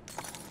now.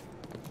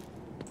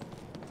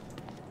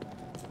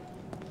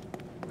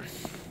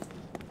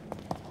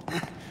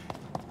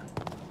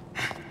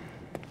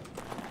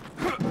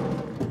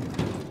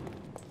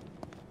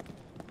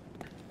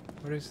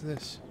 What is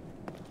this?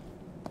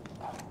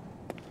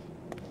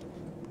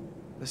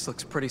 This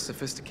looks pretty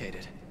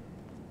sophisticated.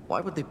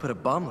 Why would they put a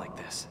bomb like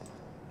this?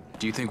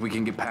 Do you think we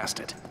can get past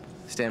it?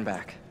 Stand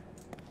back.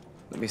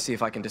 Let me see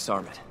if I can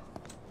disarm it.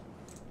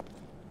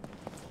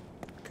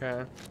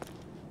 Okay.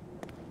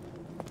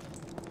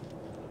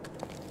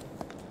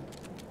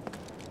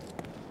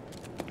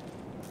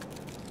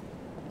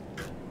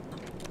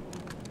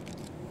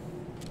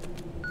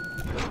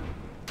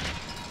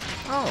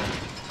 Oh.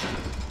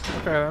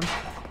 Okay then.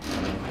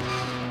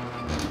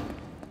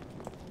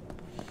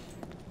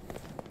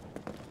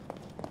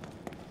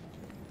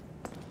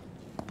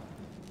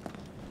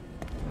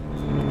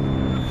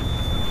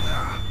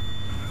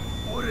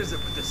 What is it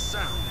with this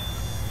sound?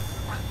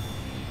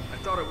 I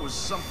thought it was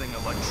something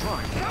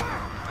electronic.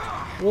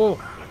 Whoa.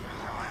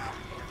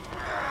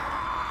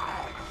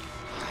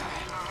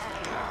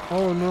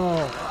 Oh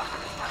no.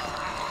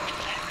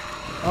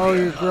 Oh,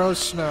 you're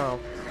gross now.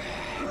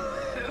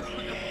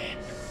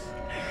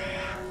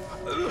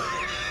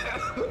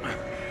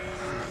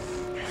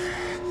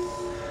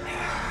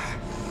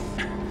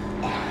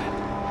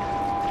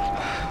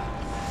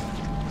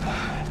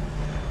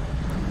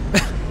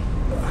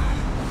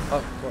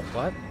 Oh,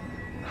 what?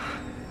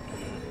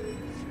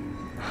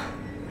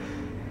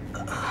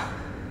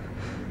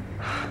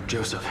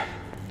 Joseph,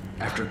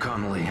 after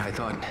Connolly, I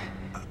thought...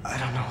 I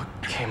don't know what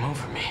came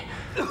over me.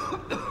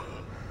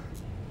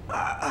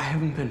 I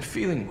haven't been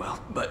feeling well,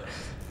 but...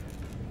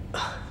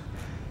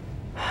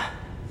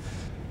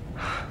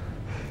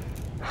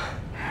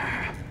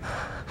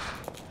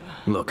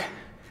 Look,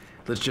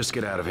 let's just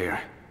get out of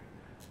here.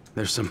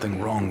 There's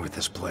something wrong with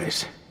this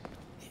place.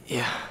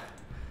 Yeah.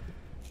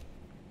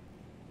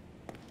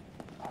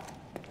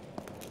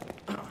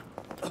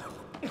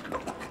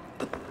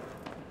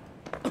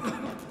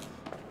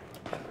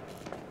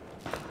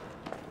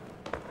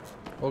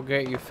 We'll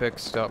get you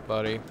fixed up,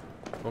 buddy.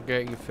 We'll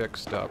get you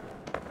fixed up.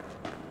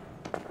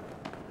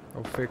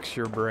 We'll fix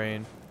your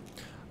brain.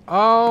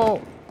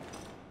 Oh!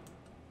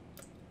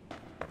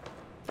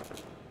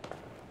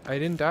 I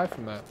didn't die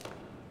from that.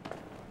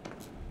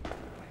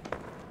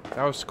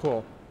 That was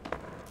cool.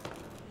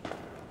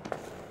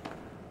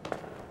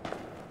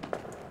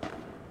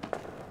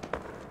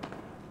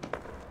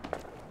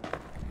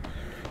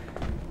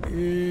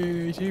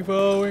 Is he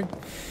following?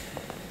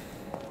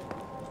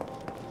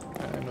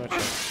 I'm not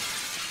sure.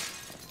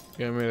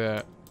 Give me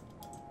that.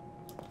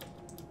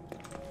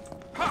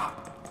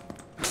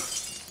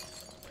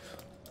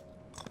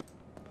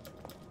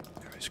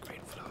 There is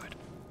green fluid.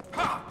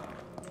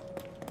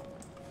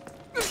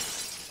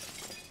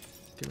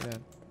 Give me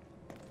that.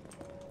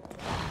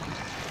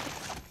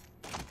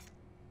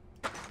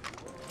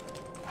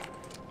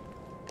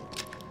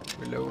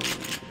 Reload.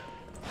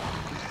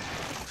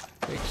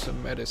 Take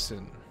some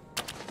medicine.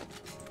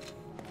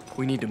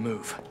 We need to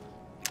move.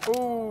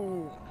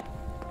 Ooh.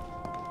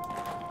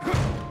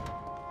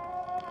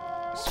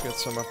 Let's get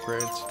some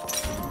upgrades.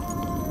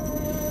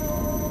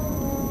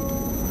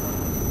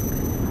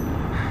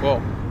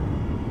 Whoa.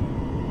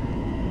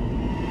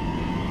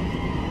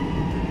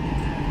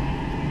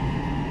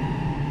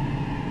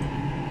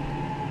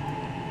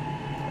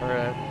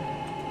 Alright.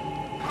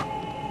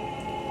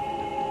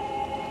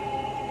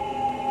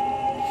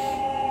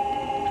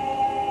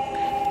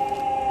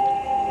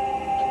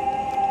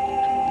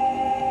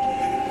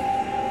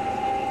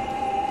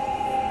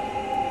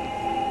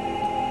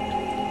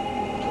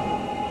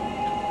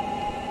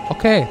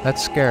 Okay,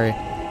 that's scary.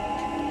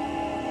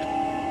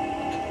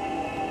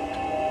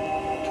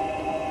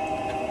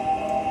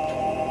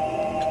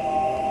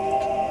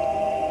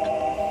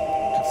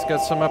 Let's get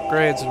some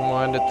upgrades and we'll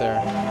end it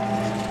there.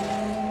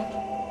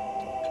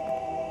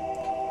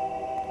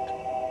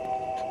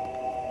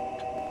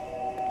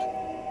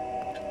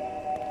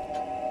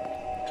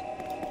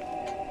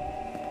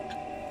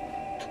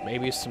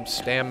 Maybe some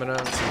stamina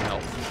and some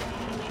health.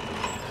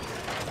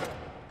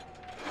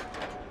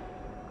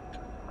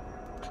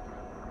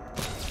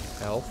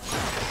 Health.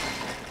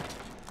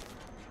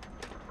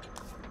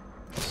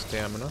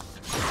 Stamina.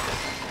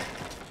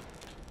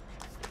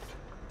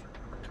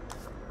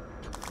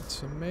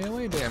 Some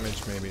melee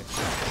damage, maybe.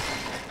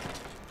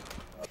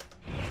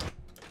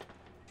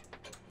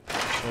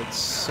 Let's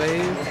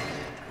save.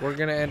 We're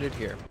gonna end it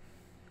here.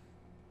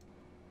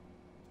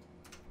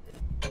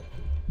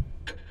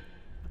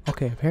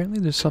 Okay, apparently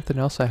there's something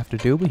else I have to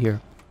do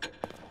here.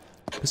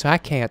 Because I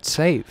can't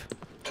save.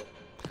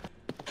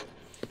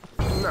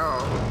 No,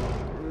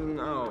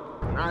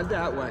 not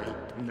that way.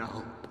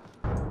 No.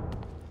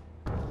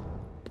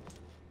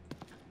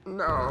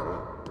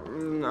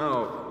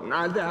 No,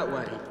 not that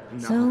way. No.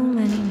 So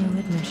many new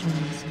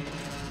admissions,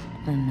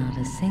 and not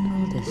a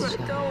single discharge.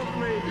 Let go of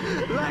me!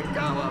 Let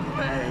go of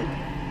me!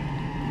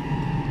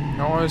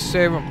 I want to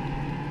save him.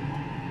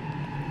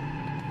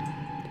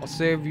 I'll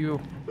save you.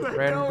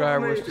 Random guy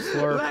with the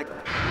slur.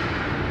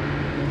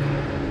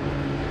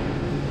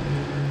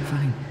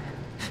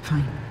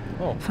 Fine.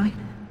 Oh. Fine.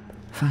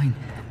 Fine.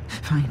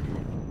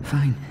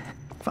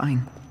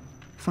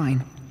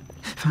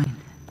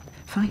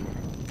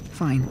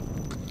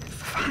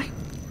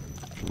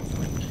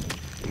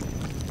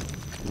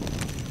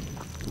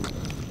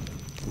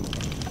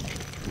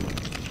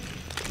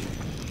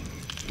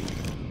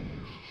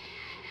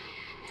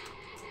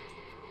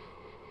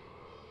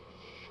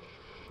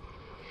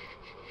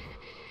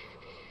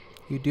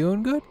 You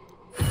doing good?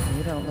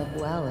 You don't look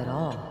well at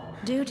all.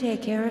 Do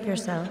take care of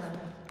yourself.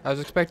 I was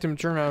expecting him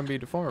to turn around and be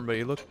deformed, but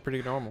he looked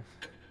pretty normal.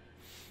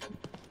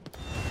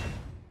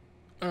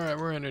 Alright,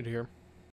 we're ended here.